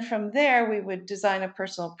 And then from there, we would design a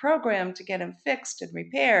personal program to get him fixed and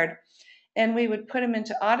repaired, and we would put him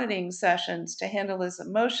into auditing sessions to handle his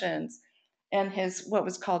emotions and his what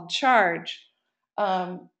was called charge.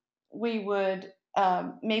 Um, we would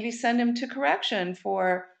maybe send him to correction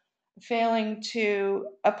for failing to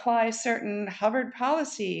apply certain Hubbard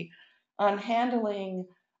policy on handling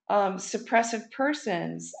suppressive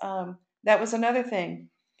persons. That was another thing.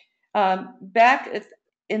 Back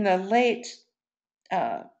in the late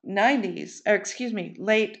 90s, or excuse me,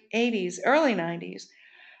 late 80s, early 90s,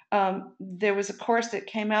 there was a course that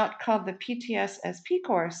came out called the PTSSP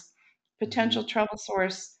course, Mm-hmm. Potential Trouble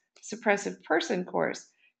Source Suppressive Person course,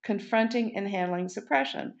 Confronting and Handling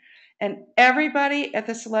Suppression. And everybody at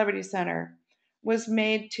the Celebrity Center was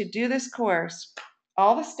made to do this course.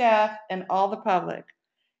 All the staff and all the public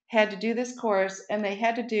had to do this course, and they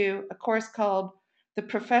had to do a course called the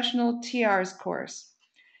Professional TRs course.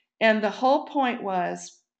 And the whole point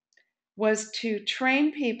was to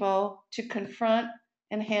train people to confront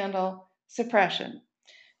and handle suppression,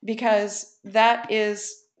 because that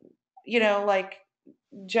is, like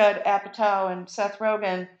Judd Apatow and Seth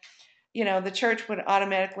Rogen, the church would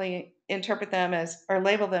automatically interpret them as or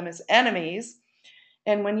label them as enemies.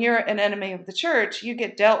 And when you're an enemy of the church, you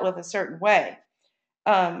get dealt with a certain way.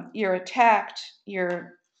 You're attacked,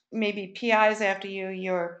 you're maybe PIs after you,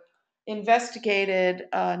 you're investigated,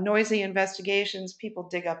 noisy investigations, people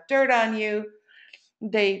dig up dirt on you,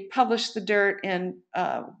 they publish the dirt in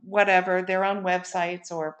whatever, their own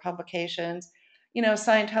websites or publications.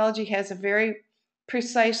 Scientology has a very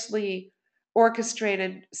precisely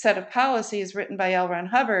orchestrated set of policies written by L. Ron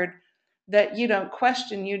Hubbard that you don't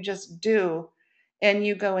question, you just do, and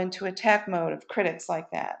you go into attack mode of critics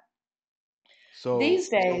like that. So These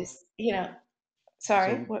so days,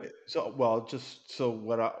 sorry, so what? so well, just so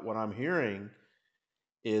what I'm hearing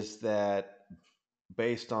is that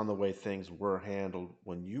based on the way things were handled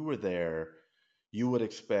when you were there, you would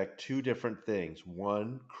expect two different things.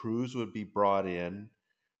 One, crews would be brought in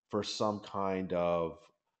for some kind of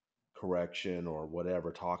correction or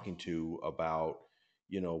whatever, talking to about,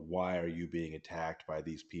 why are you being attacked by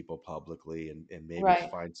these people publicly, and maybe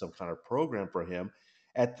Right. find some kind of program for him.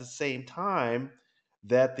 At the same time,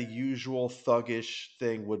 that the usual thuggish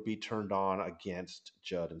thing would be turned on against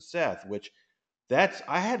Judd and Seth, which that's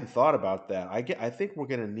I hadn't thought about that. I think we're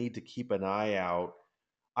going to need to keep an eye out.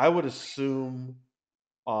 I would assume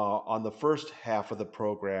on the first half of the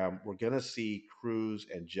program, we're going to see Cruz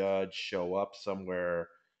and Judge show up somewhere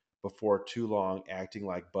before too long, acting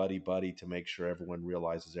like buddy buddy to make sure everyone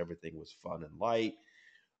realizes everything was fun and light.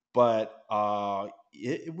 But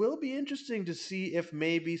it will be interesting to see if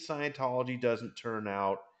maybe Scientology doesn't turn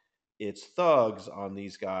out its thugs on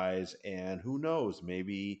these guys, and who knows,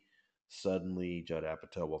 maybe suddenly Judd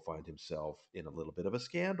Apatow will find himself in a little bit of a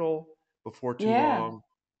scandal before too Yeah. long.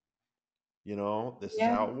 This is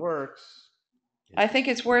how Yeah. it works. I think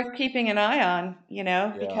Interesting. it's worth keeping an eye on, Yeah,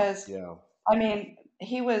 because yeah. I mean,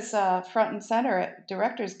 he was front and center at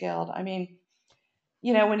Directors Guild. I mean,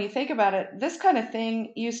 when you think about it, this kind of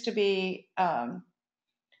thing used to be, back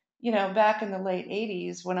in the late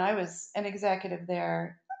 80s when I was an executive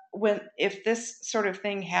there. When if this sort of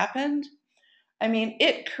thing happened, I mean,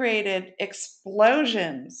 it created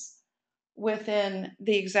explosions within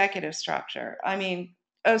the executive structure. I mean,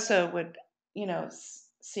 OSA would,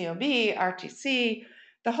 COB, RTC,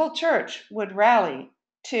 the whole church would rally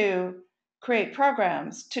to create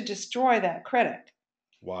programs to destroy that critic,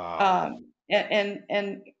 Wow.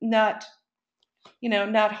 and not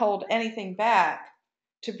hold anything back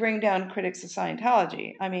to bring down critics of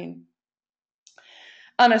Scientology. I mean,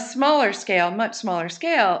 on a smaller scale, much smaller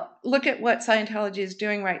scale, look at what Scientology is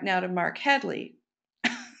doing right now to Mark Headley.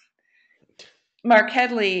 Mark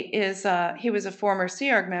Headley is he was a former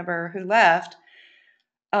Sea Org member who left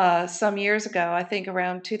some years ago, I think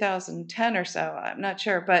around 2010 or so. I'm not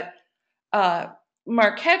sure, but uh,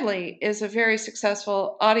 Mark Headley is a very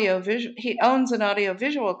successful audio visual. He owns an audio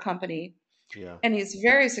visual company, Yeah. and he's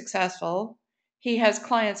very successful. He has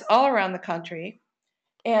clients all around the country,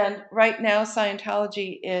 and right now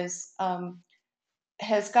Scientology is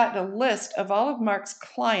has gotten a list of all of Mark's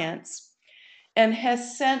clients and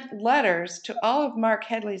has sent letters to all of Mark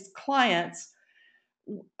Headley's clients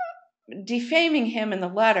defaming him in the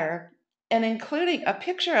letter and including a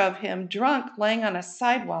picture of him drunk laying on a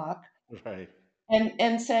sidewalk Right.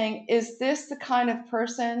 and saying, is this the kind of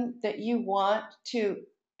person that you want to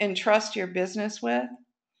entrust your business with?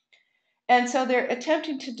 And so they're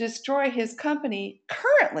attempting to destroy his company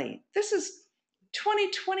currently. This is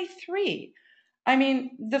 2023. I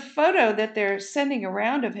mean, the photo that they're sending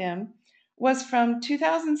around of him was from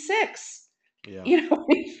 2006. Yeah. When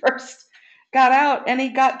he first got out and he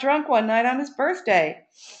got drunk one night on his birthday.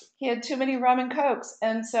 He had too many rum and cokes.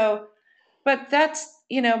 And so, but that's,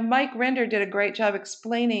 Mike Render did a great job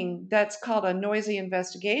explaining that's called a noisy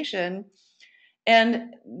investigation.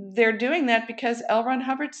 And they're doing that because L. Ron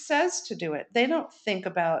Hubbard says to do it. They don't think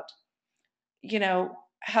about,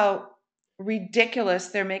 how ridiculous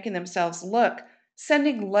they're making themselves look,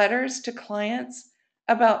 sending letters to clients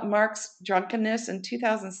about Mark's drunkenness in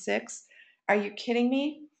 2006. Are you kidding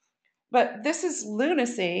me? But this is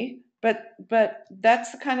lunacy. But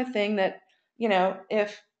that's the kind of thing that,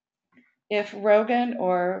 if Rogan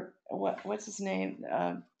or what's his name,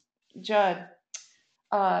 Judd,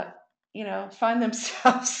 uh, find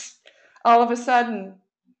themselves all of a sudden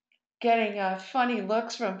getting funny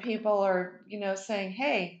looks from people, or saying,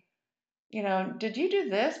 "Hey, did you do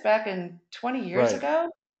this back in 20 years Right. ago?"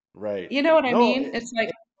 Right. You know what I No, mean? It's like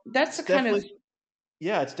that's it's the kind of definitely,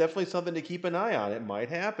 yeah, it's definitely something to keep an eye on. It might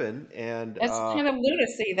happen, and that's the kind of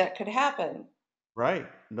lunacy that could happen. right.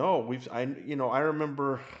 No, I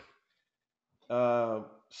remember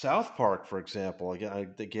South Park, for example.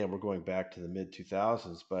 Again, we're going back to the mid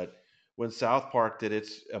 2000s, but when South Park did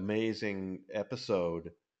its amazing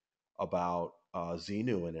episode about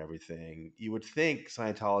Xenu and everything, you would think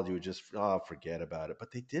Scientology would just forget about it,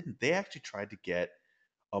 but they didn't. They actually tried to get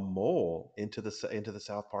a mole into the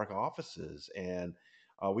South Park offices, and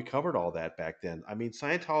we covered all that back then. I mean,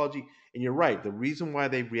 Scientology, and you're right. The reason why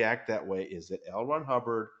they react that way is that L. Ron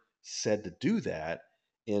Hubbard said to do that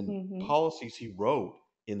in Hmm. policies he wrote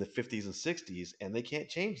in the 50s and 60s, and they can't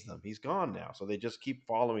change them. He's gone now, so they just keep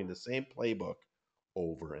following the same playbook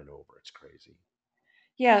over and over. It's crazy.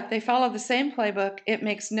 Yeah, they follow the same playbook. It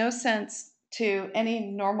makes no sense to any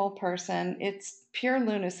normal person. It's pure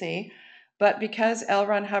lunacy. But because L.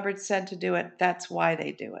 Ron Hubbard said to do it, that's why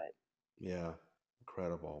they do it. Yeah,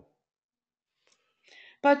 incredible.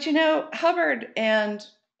 But Hubbard and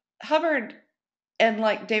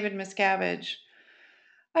like David Miscavige,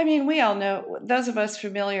 I mean, we all know, those of us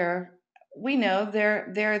familiar, we know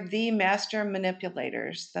they're the master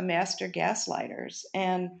manipulators, the master gaslighters.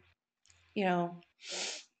 And, you know,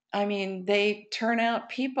 I mean, they turn out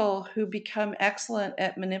people who become excellent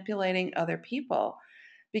at manipulating other people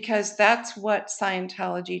because that's what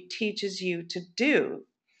Scientology teaches you to do.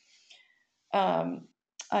 Um,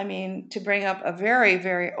 I mean, to bring up a very,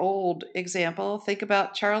 very old example, think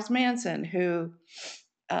about Charles Manson, who,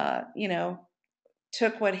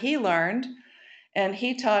 took what he learned and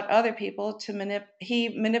he taught other people he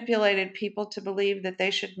manipulated people to believe that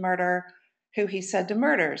they should murder who he said to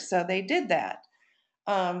murder. So they did that.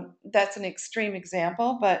 That's an extreme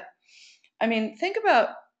example, but I mean, think about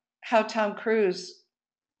how Tom Cruise,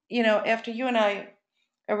 after you and I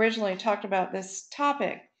originally talked about this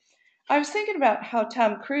topic, I was thinking about how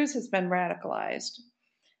Tom Cruise has been radicalized.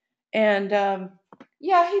 And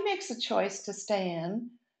yeah, he makes a choice to stay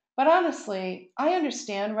in. But honestly, I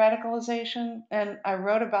understand radicalization, and I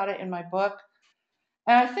wrote about it in my book.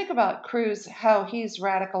 And I think about Cruz, how he's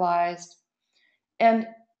radicalized. And,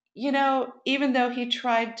 even though he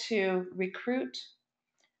tried to recruit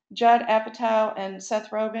Judd Apatow and Seth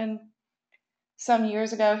Rogen some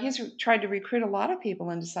years ago, he's tried to recruit a lot of people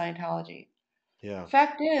into Scientology. Yeah.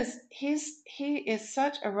 Fact is, he is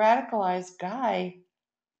such a radicalized guy.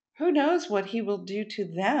 Who knows what he will do to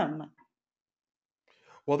them?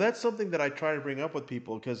 Well, that's something that I try to bring up with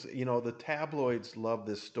people because, the tabloids love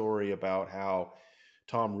this story about how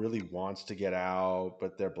Tom really wants to get out,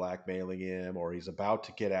 but they're blackmailing him, or he's about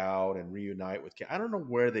to get out and reunite with. I don't know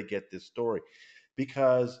where they get this story.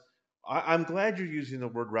 because I'm glad you're using the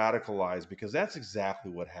word radicalized because that's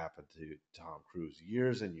exactly what happened to Tom Cruise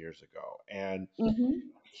years and years ago. And Hmm.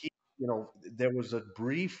 he, there was a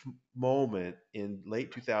brief moment in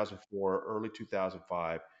late 2004, early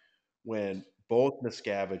 2005 when both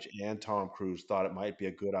Miscavige and Tom Cruise thought it might be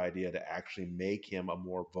a good idea to actually make him a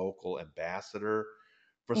more vocal ambassador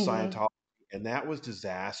for Hmm. Scientology. And that was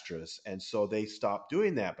disastrous. And so they stopped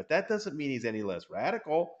doing that. But that doesn't mean he's any less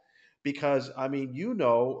radical because, I mean,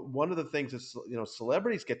 one of the things is,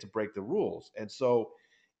 celebrities get to break the rules. And so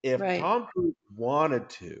if Right. Tom Cruise wanted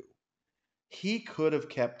to, he could have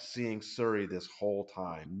kept seeing Surrey this whole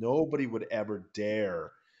time. Nobody would ever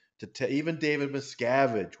dare to tell, even David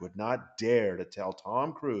Miscavige would not dare to tell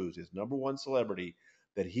Tom Cruise, his number one celebrity,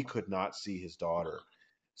 that he could not see his daughter.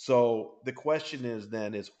 So the question is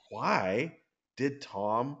why did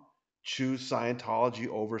Tom choose Scientology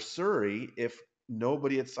over Surrey if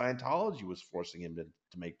nobody at Scientology was forcing him to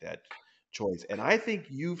make that choice? And I think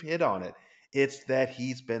you've hit on it. It's that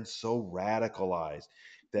he's been so radicalized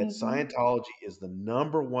that Hmm. Scientology is the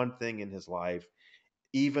number one thing in his life,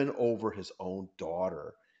 even over his own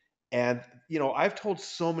daughter. And, I've told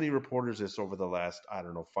so many reporters this over the last, I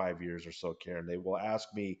don't know, 5 years or so, Karen. They will ask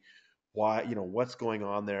me why, what's going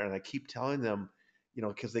on there. And I keep telling them,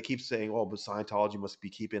 because they keep saying, oh, but Scientology must be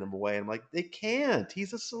keeping him away. And I'm like, they can't.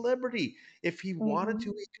 He's a celebrity. If he wanted to,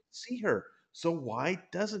 Hmm. he could see her. So why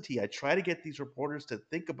doesn't he? I try to get these reporters to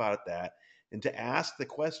think about that and to ask the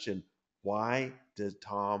question, why did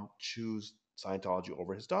Tom choose Scientology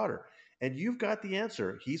over his daughter? And you've got the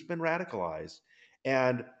answer. He's been radicalized.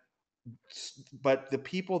 And but the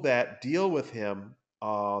people that deal with him,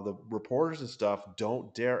 the reporters and stuff,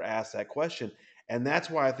 don't dare ask that question, and that's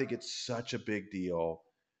why I think it's such a big deal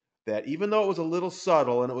that even though it was a little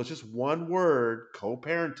subtle and it was just one word,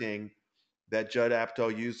 co-parenting, that Judd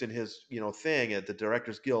Apatow used in his thing at the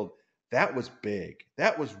Directors Guild, that was big.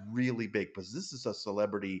 That was really big because this is a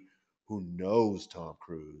celebrity who knows Tom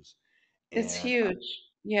Cruise, It's and huge.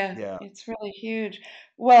 Yeah, yeah, it's really huge.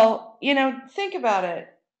 Well, think about it.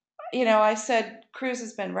 I said Cruz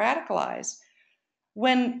has been radicalized.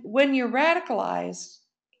 When you're radicalized,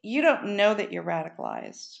 you don't know that you're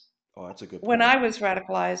radicalized. oh, that's a good When point. I was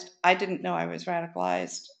radicalized, I didn't know I was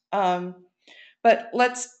radicalized. But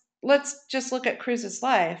let's just look at Cruz's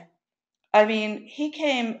life. I mean, he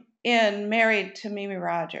came in married to Mimi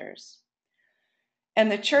Rogers. And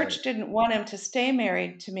the Right, church didn't want him to stay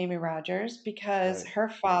married to Mimi Rogers because right, her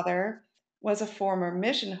father was a former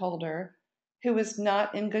mission holder who was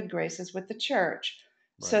not in good graces with the church.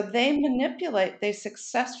 So right, they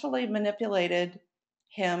successfully manipulated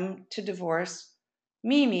him to divorce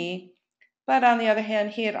Mimi. But on the other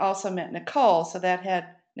hand, he had also met Nicole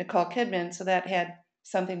Kidman, so that had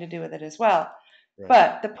something to do with it as well. right.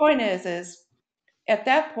 But the point is at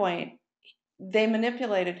that point, they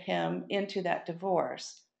manipulated him into that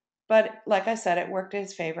divorce. But like I said, it worked in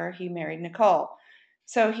his favor. He married Nicole.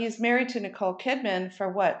 So he's married to Nicole Kidman for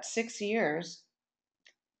what, 6 years?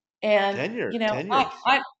 And, 10 years, 10 years,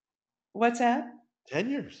 what's that?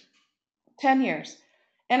 10 years. 10 years.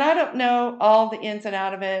 And I don't know all the ins and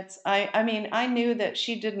out of it. I mean, I knew that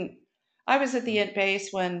she didn't. I was at the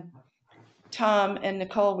base when Tom and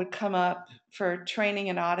Nicole would come up for training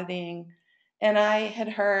and auditing. And I had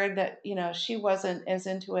heard that, she wasn't as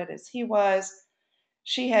into it as he was.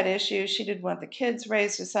 She had issues. She didn't want the kids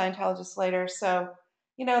raised as Scientologists later. So,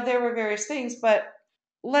 there were various things. But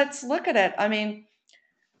let's look at it. I mean,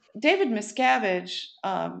 David Miscavige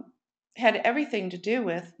had everything to do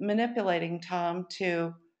with manipulating Tom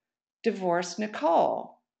to divorce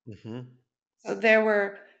Nicole. Hmm.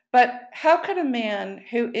 So but how could a man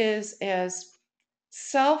who is as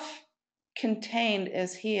self contained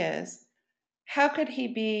as he is, how could he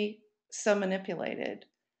be so manipulated?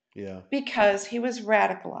 Yeah, Because he was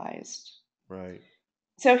radicalized. right.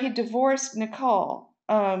 So he divorced Nicole.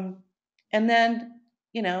 And then,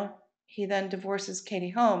 you know, he then divorces Katie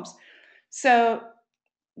Holmes. So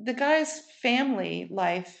the guy's family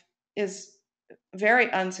life is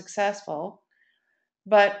very unsuccessful,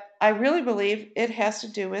 but I really believe it has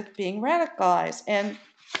to do with being radicalized. And,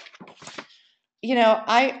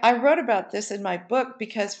 I wrote about this in my book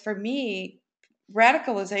because for me,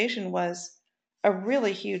 radicalization was a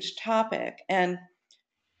really huge topic. And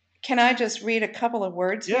can I just read a couple of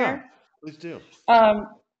words Yeah, here? please do. Um,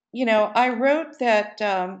 I wrote that,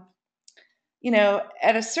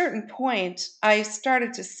 at a certain point, I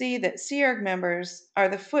started to see that Sea Org members are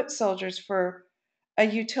the foot soldiers for a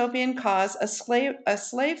utopian cause, a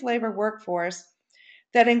slave labor workforce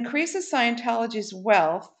that increases Scientology's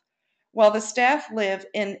wealth while the staff live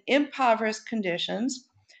in impoverished conditions,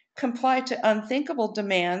 comply to unthinkable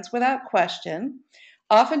demands without question,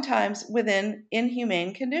 oftentimes within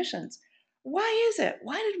inhumane conditions. Why is it?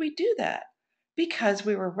 Why did we do that? Because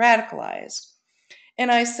we were radicalized.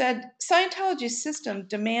 And I said, Scientology's system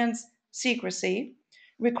demands secrecy,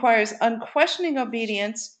 requires unquestioning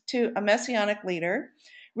obedience to a messianic leader,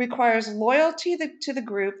 requires loyalty to the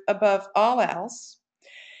group above all else,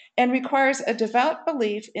 and requires a devout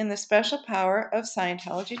belief in the special power of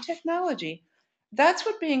Scientology technology. That's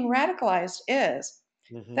what being radicalized is.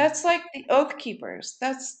 Hmm. That's like the Oath Keepers.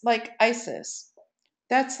 That's like ISIS.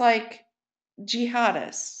 That's like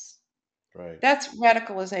jihadists. Right. That's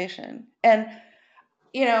radicalization. And,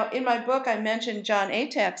 in my book, I mentioned John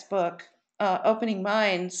Atak's book, Opening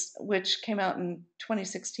Minds, which came out in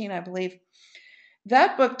 2016, I believe.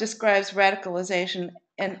 That book describes radicalization,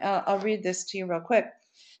 and I'll read this to you real quick.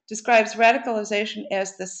 Describes radicalization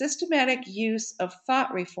as the systematic use of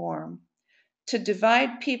thought reform to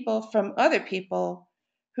divide people from other people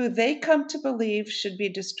who they come to believe should be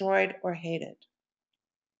destroyed or hated.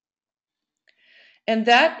 And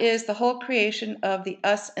that is the whole creation of the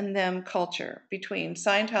us and them culture between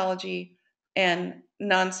Scientology and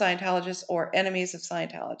non Scientologists or enemies of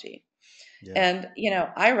Scientology. Yeah. And,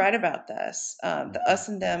 I write about this. The Hmm. us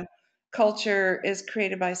and them culture is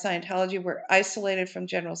created by Scientology. We're isolated from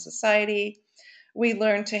general society. We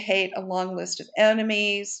learn to hate a long list of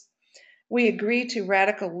enemies. We agree to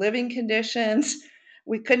radical living conditions.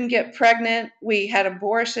 We couldn't get pregnant. We had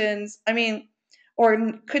abortions. I mean,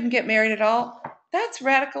 or couldn't get married at all. That's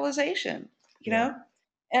radicalization, you Yeah.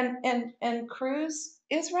 know? And Cruz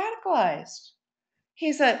is radicalized.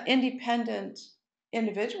 He's an independent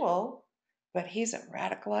individual, but he's a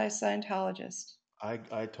radicalized Scientologist.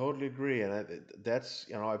 I totally agree, and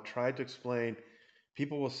that's I've tried to explain.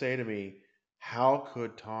 People will say to me, "How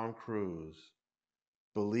could Tom Cruise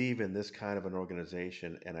believe in this kind of an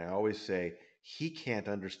organization?" And I always say he can't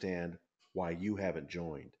understand why you haven't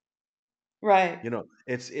joined. Right.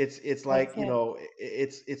 It's That's like, it.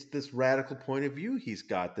 it's this radical point of view he's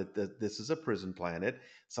got that this is a prison planet.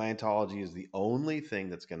 Scientology is the only thing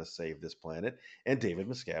that's going to save this planet, and David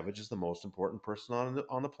Miscavige is the most important person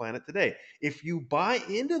on the planet today. If you buy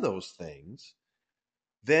into those things,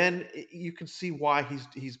 then you can see why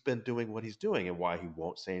he's been doing what he's doing and why he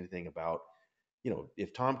won't say anything about,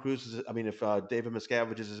 if Tom Cruise is, I mean, if David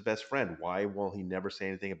Miscavige is his best friend, why will he never say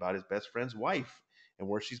anything about his best friend's wife and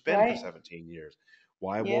where she's been for Right. 17 years?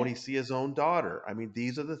 Why won't Yeah. he see his own daughter? I mean,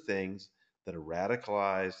 these are the things that a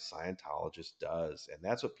radicalized Scientologist does, and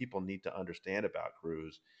that's what people need to understand about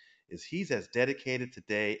Cruise, is he's as dedicated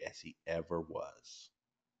today as he ever was.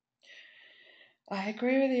 I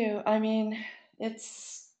agree with you. I mean,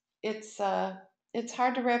 it's it's uh it's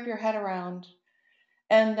hard to wrap your head around.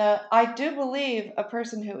 And I do believe a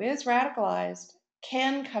person who is radicalized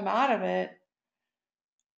can come out of it.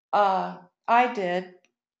 I did.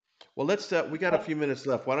 Well, we got a few minutes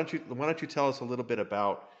left. Why don't you tell us a little bit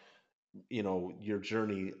about your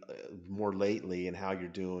journey more lately and how you're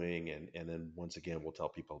doing, and then once again we'll tell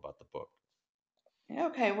people about the book.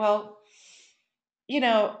 Okay, well, you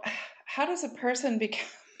know, how does a person become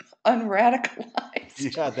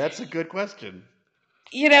unradicalized? Yeah, that's a good question.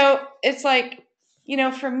 It's like,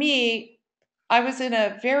 for me, I was in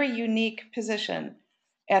a very unique position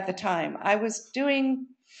at the time. I was doing,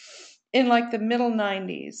 in like the middle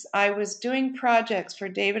 90s, I was doing projects for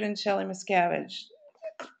David and Shelley Miscavige,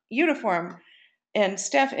 uniform and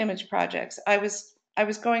staff image projects. I was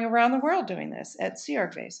going around the world doing this at Sea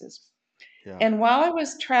Org bases. Yeah. And while I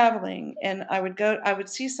was traveling and I would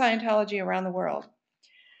see Scientology around the world,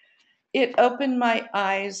 it opened my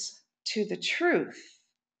eyes to the truth.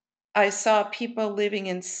 I saw people living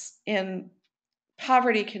in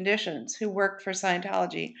poverty conditions who worked for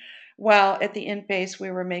Scientology, while at the int base we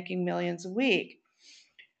were making millions a week.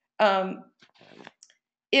 Um,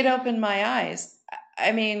 it opened my eyes.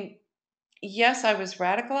 I mean, yes, I was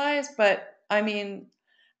radicalized, but I mean,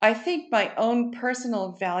 I think my own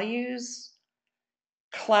personal values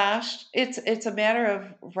clashed. It's a matter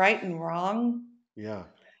of right and wrong, Yeah.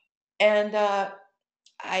 and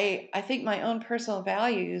I think my own personal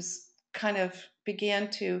values kind of began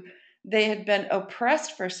to. They had been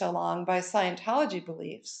oppressed for so long by Scientology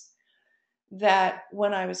beliefs that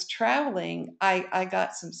when I was traveling, I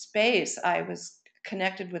got some space. I was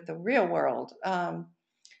connected with the real world.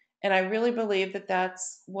 And I really believe that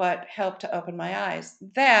that's what helped to open my eyes.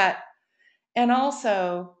 That, and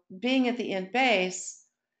also being at the int base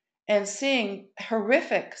and seeing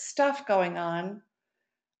horrific stuff going on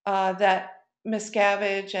that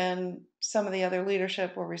Miscavige and some of the other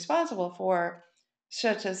leadership were responsible for,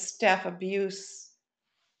 such as staff abuse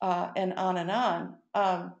and on and on.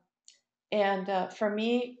 And for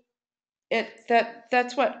me,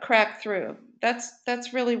 that's what cracked through.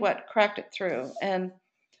 That's really what cracked it through, and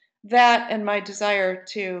that and my desire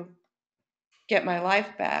to get my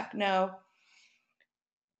life back. Now,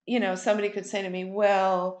 somebody could say to me,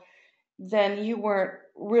 "Well, then you weren't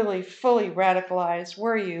really fully radicalized,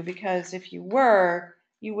 were you? Because if you were,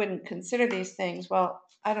 you wouldn't consider these things." Well,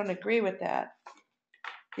 I don't agree with that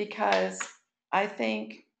because I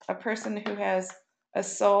think a person who has a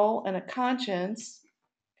soul and a conscience,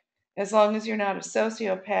 as long as you're not a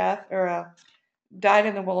sociopath or a dyed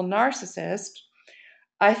in the wool narcissist,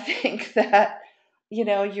 I think that,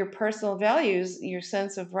 your personal values, your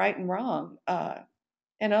sense of right and wrong,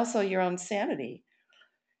 and also your own sanity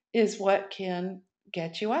is what can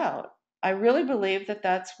get you out. I really believe that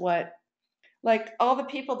that's what, like all the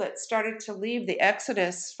people that started to leave the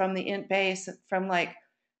exodus from the int base from like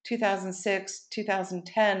 2006,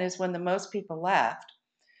 2010 is when the most people left.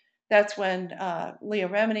 That's when Leah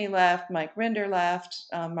Remini left, Mike Rinder left,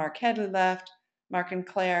 Mark Headley left, Mark and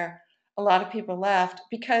Claire. A lot of people left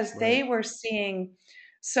because Right. they were seeing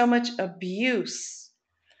so much abuse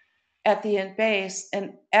at the end base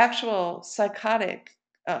and actual psychotic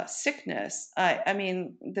sickness. I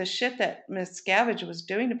mean, the shit that Miss Scavenge was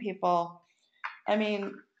doing to people, I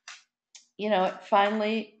mean, it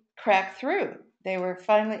finally cracked through. They were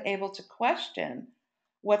finally able to question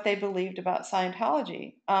what they believed about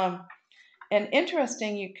Scientology. And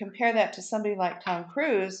interesting, you compare that to somebody like Tom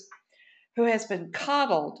Cruise, who has been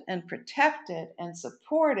coddled and protected and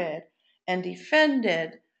supported and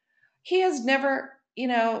defended. He has never,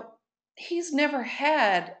 he's never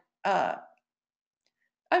had, uh,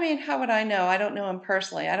 I mean, how would I know? I don't know him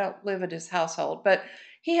personally. I don't live in his household, but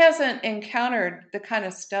he hasn't encountered the kind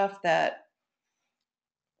of stuff that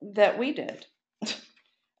we did.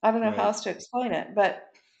 I don't know how Right. else to explain it, but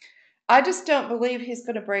I just don't believe he's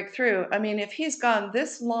going to break through. I mean, if he's gone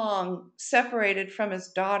this long separated from his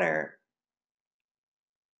daughter,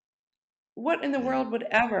 what in the Yeah. world would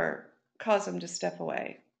ever cause him to step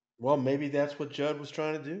away? Well, maybe that's what Judd was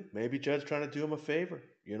trying to do. Maybe Judd's trying to do him a favor.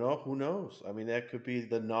 Who knows? I mean, that could be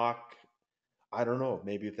the knock. I don't know.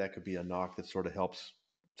 Maybe if that could be a knock that sort of helps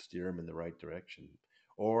steer him in the right direction,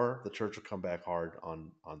 or the church will come back hard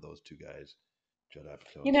on those two guys, Judd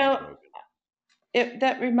Apatow You and Seth know, Rogen.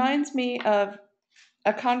 that reminds me of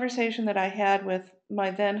a conversation that I had with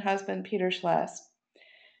my then husband, Peter Schless.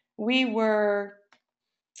 We were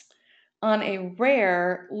on a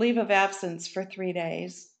rare leave of absence for 3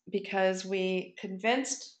 days because we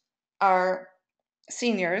convinced our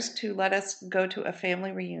seniors to let us go to a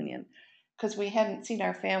family reunion because we hadn't seen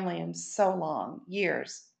our family in so long,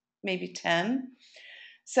 years, maybe 10.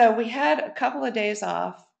 So we had a couple of days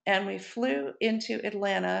off and we flew into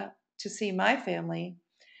Atlanta to see my family.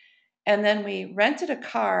 And then we rented a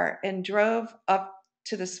car and drove up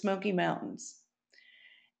to the Smoky Mountains.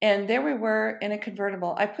 And there we were in a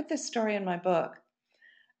convertible. I put this story in my book.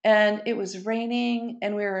 And it was raining,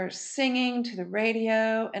 and we were singing to the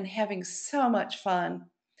radio and having so much fun.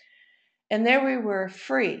 And there we were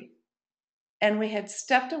free. And we had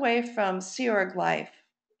stepped away from Sea Org life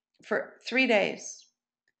for 3 days.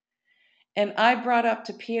 And I brought up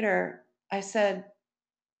to Peter, I said,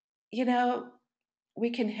 you know, we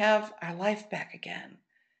can have our life back again.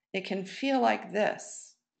 It can feel like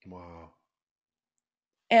this. Wow.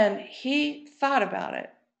 And he thought about it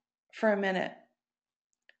for a minute.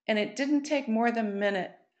 And it didn't take more than a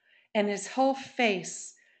minute. And his whole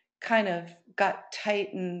face kind of got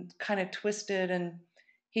tight and kind of twisted. And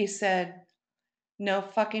he said, no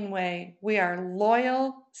fucking way. We are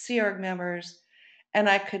loyal Sea Org members. And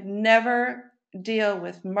I could never deal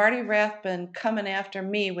with Marty Rathbun coming after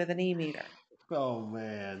me with an e-meter. Oh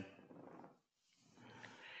man,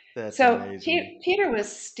 that's So amazing. Peter was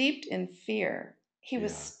steeped in fear. He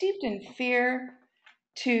was Yeah. steeped in fear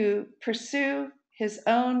to pursue his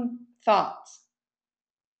own thoughts.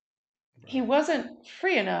 He Right. wasn't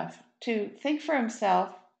free enough to think for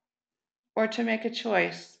himself or to make a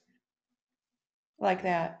choice like Yeah.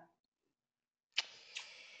 that.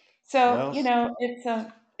 So, Well,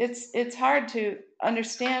 it's hard to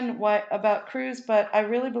understand what about Cruz, but I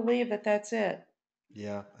really believe that that's it.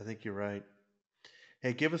 yeah, I think you're right.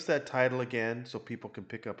 Hey, give us that title again so people can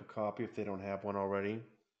pick up a copy if they don't have one already.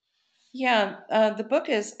 Yeah, the book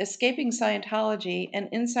is Escaping Scientology: An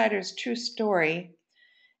Insider's True Story,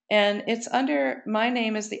 and it's under my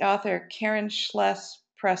name as the author, Karen Schless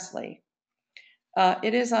Pressley.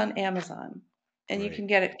 It is on Amazon, and you Great. can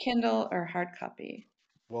get it Kindle or hard copy.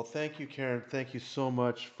 Well, thank you, Karen. Thank you so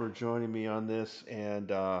much for joining me on this.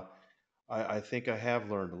 And I think I have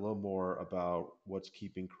learned a little more about what's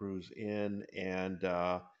keeping Cruz in. And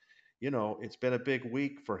it's been a big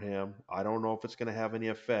week for him. I don't know if it's going to have any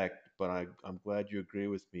effect, but I'm glad you agree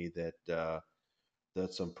with me that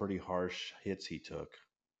that's some pretty harsh hits he took.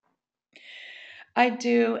 I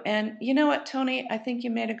do. And you know what, Tony? I think you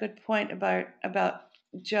made a good point about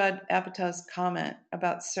Judd Apatow's comment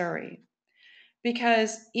about Surrey.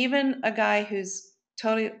 Because even a guy who's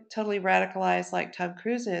totally radicalized like Ted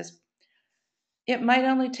Cruz is, it might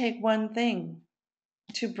only take one thing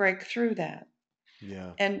to break through that.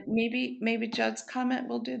 Yeah. And maybe Judd's comment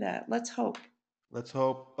will do that. Let's hope. Let's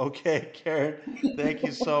hope. Okay, Karen, thank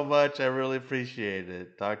you so much. I really appreciate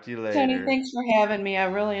it. Talk to you Tony, later. thanks for having me. I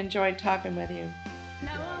really enjoyed talking with you. You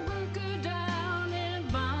Now got I it. will go down in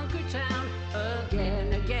Bunker Town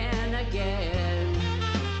again, again, again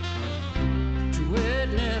to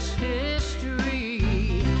witness history.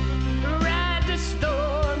 Ride the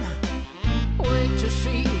storm, wait to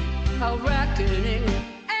see how reckoning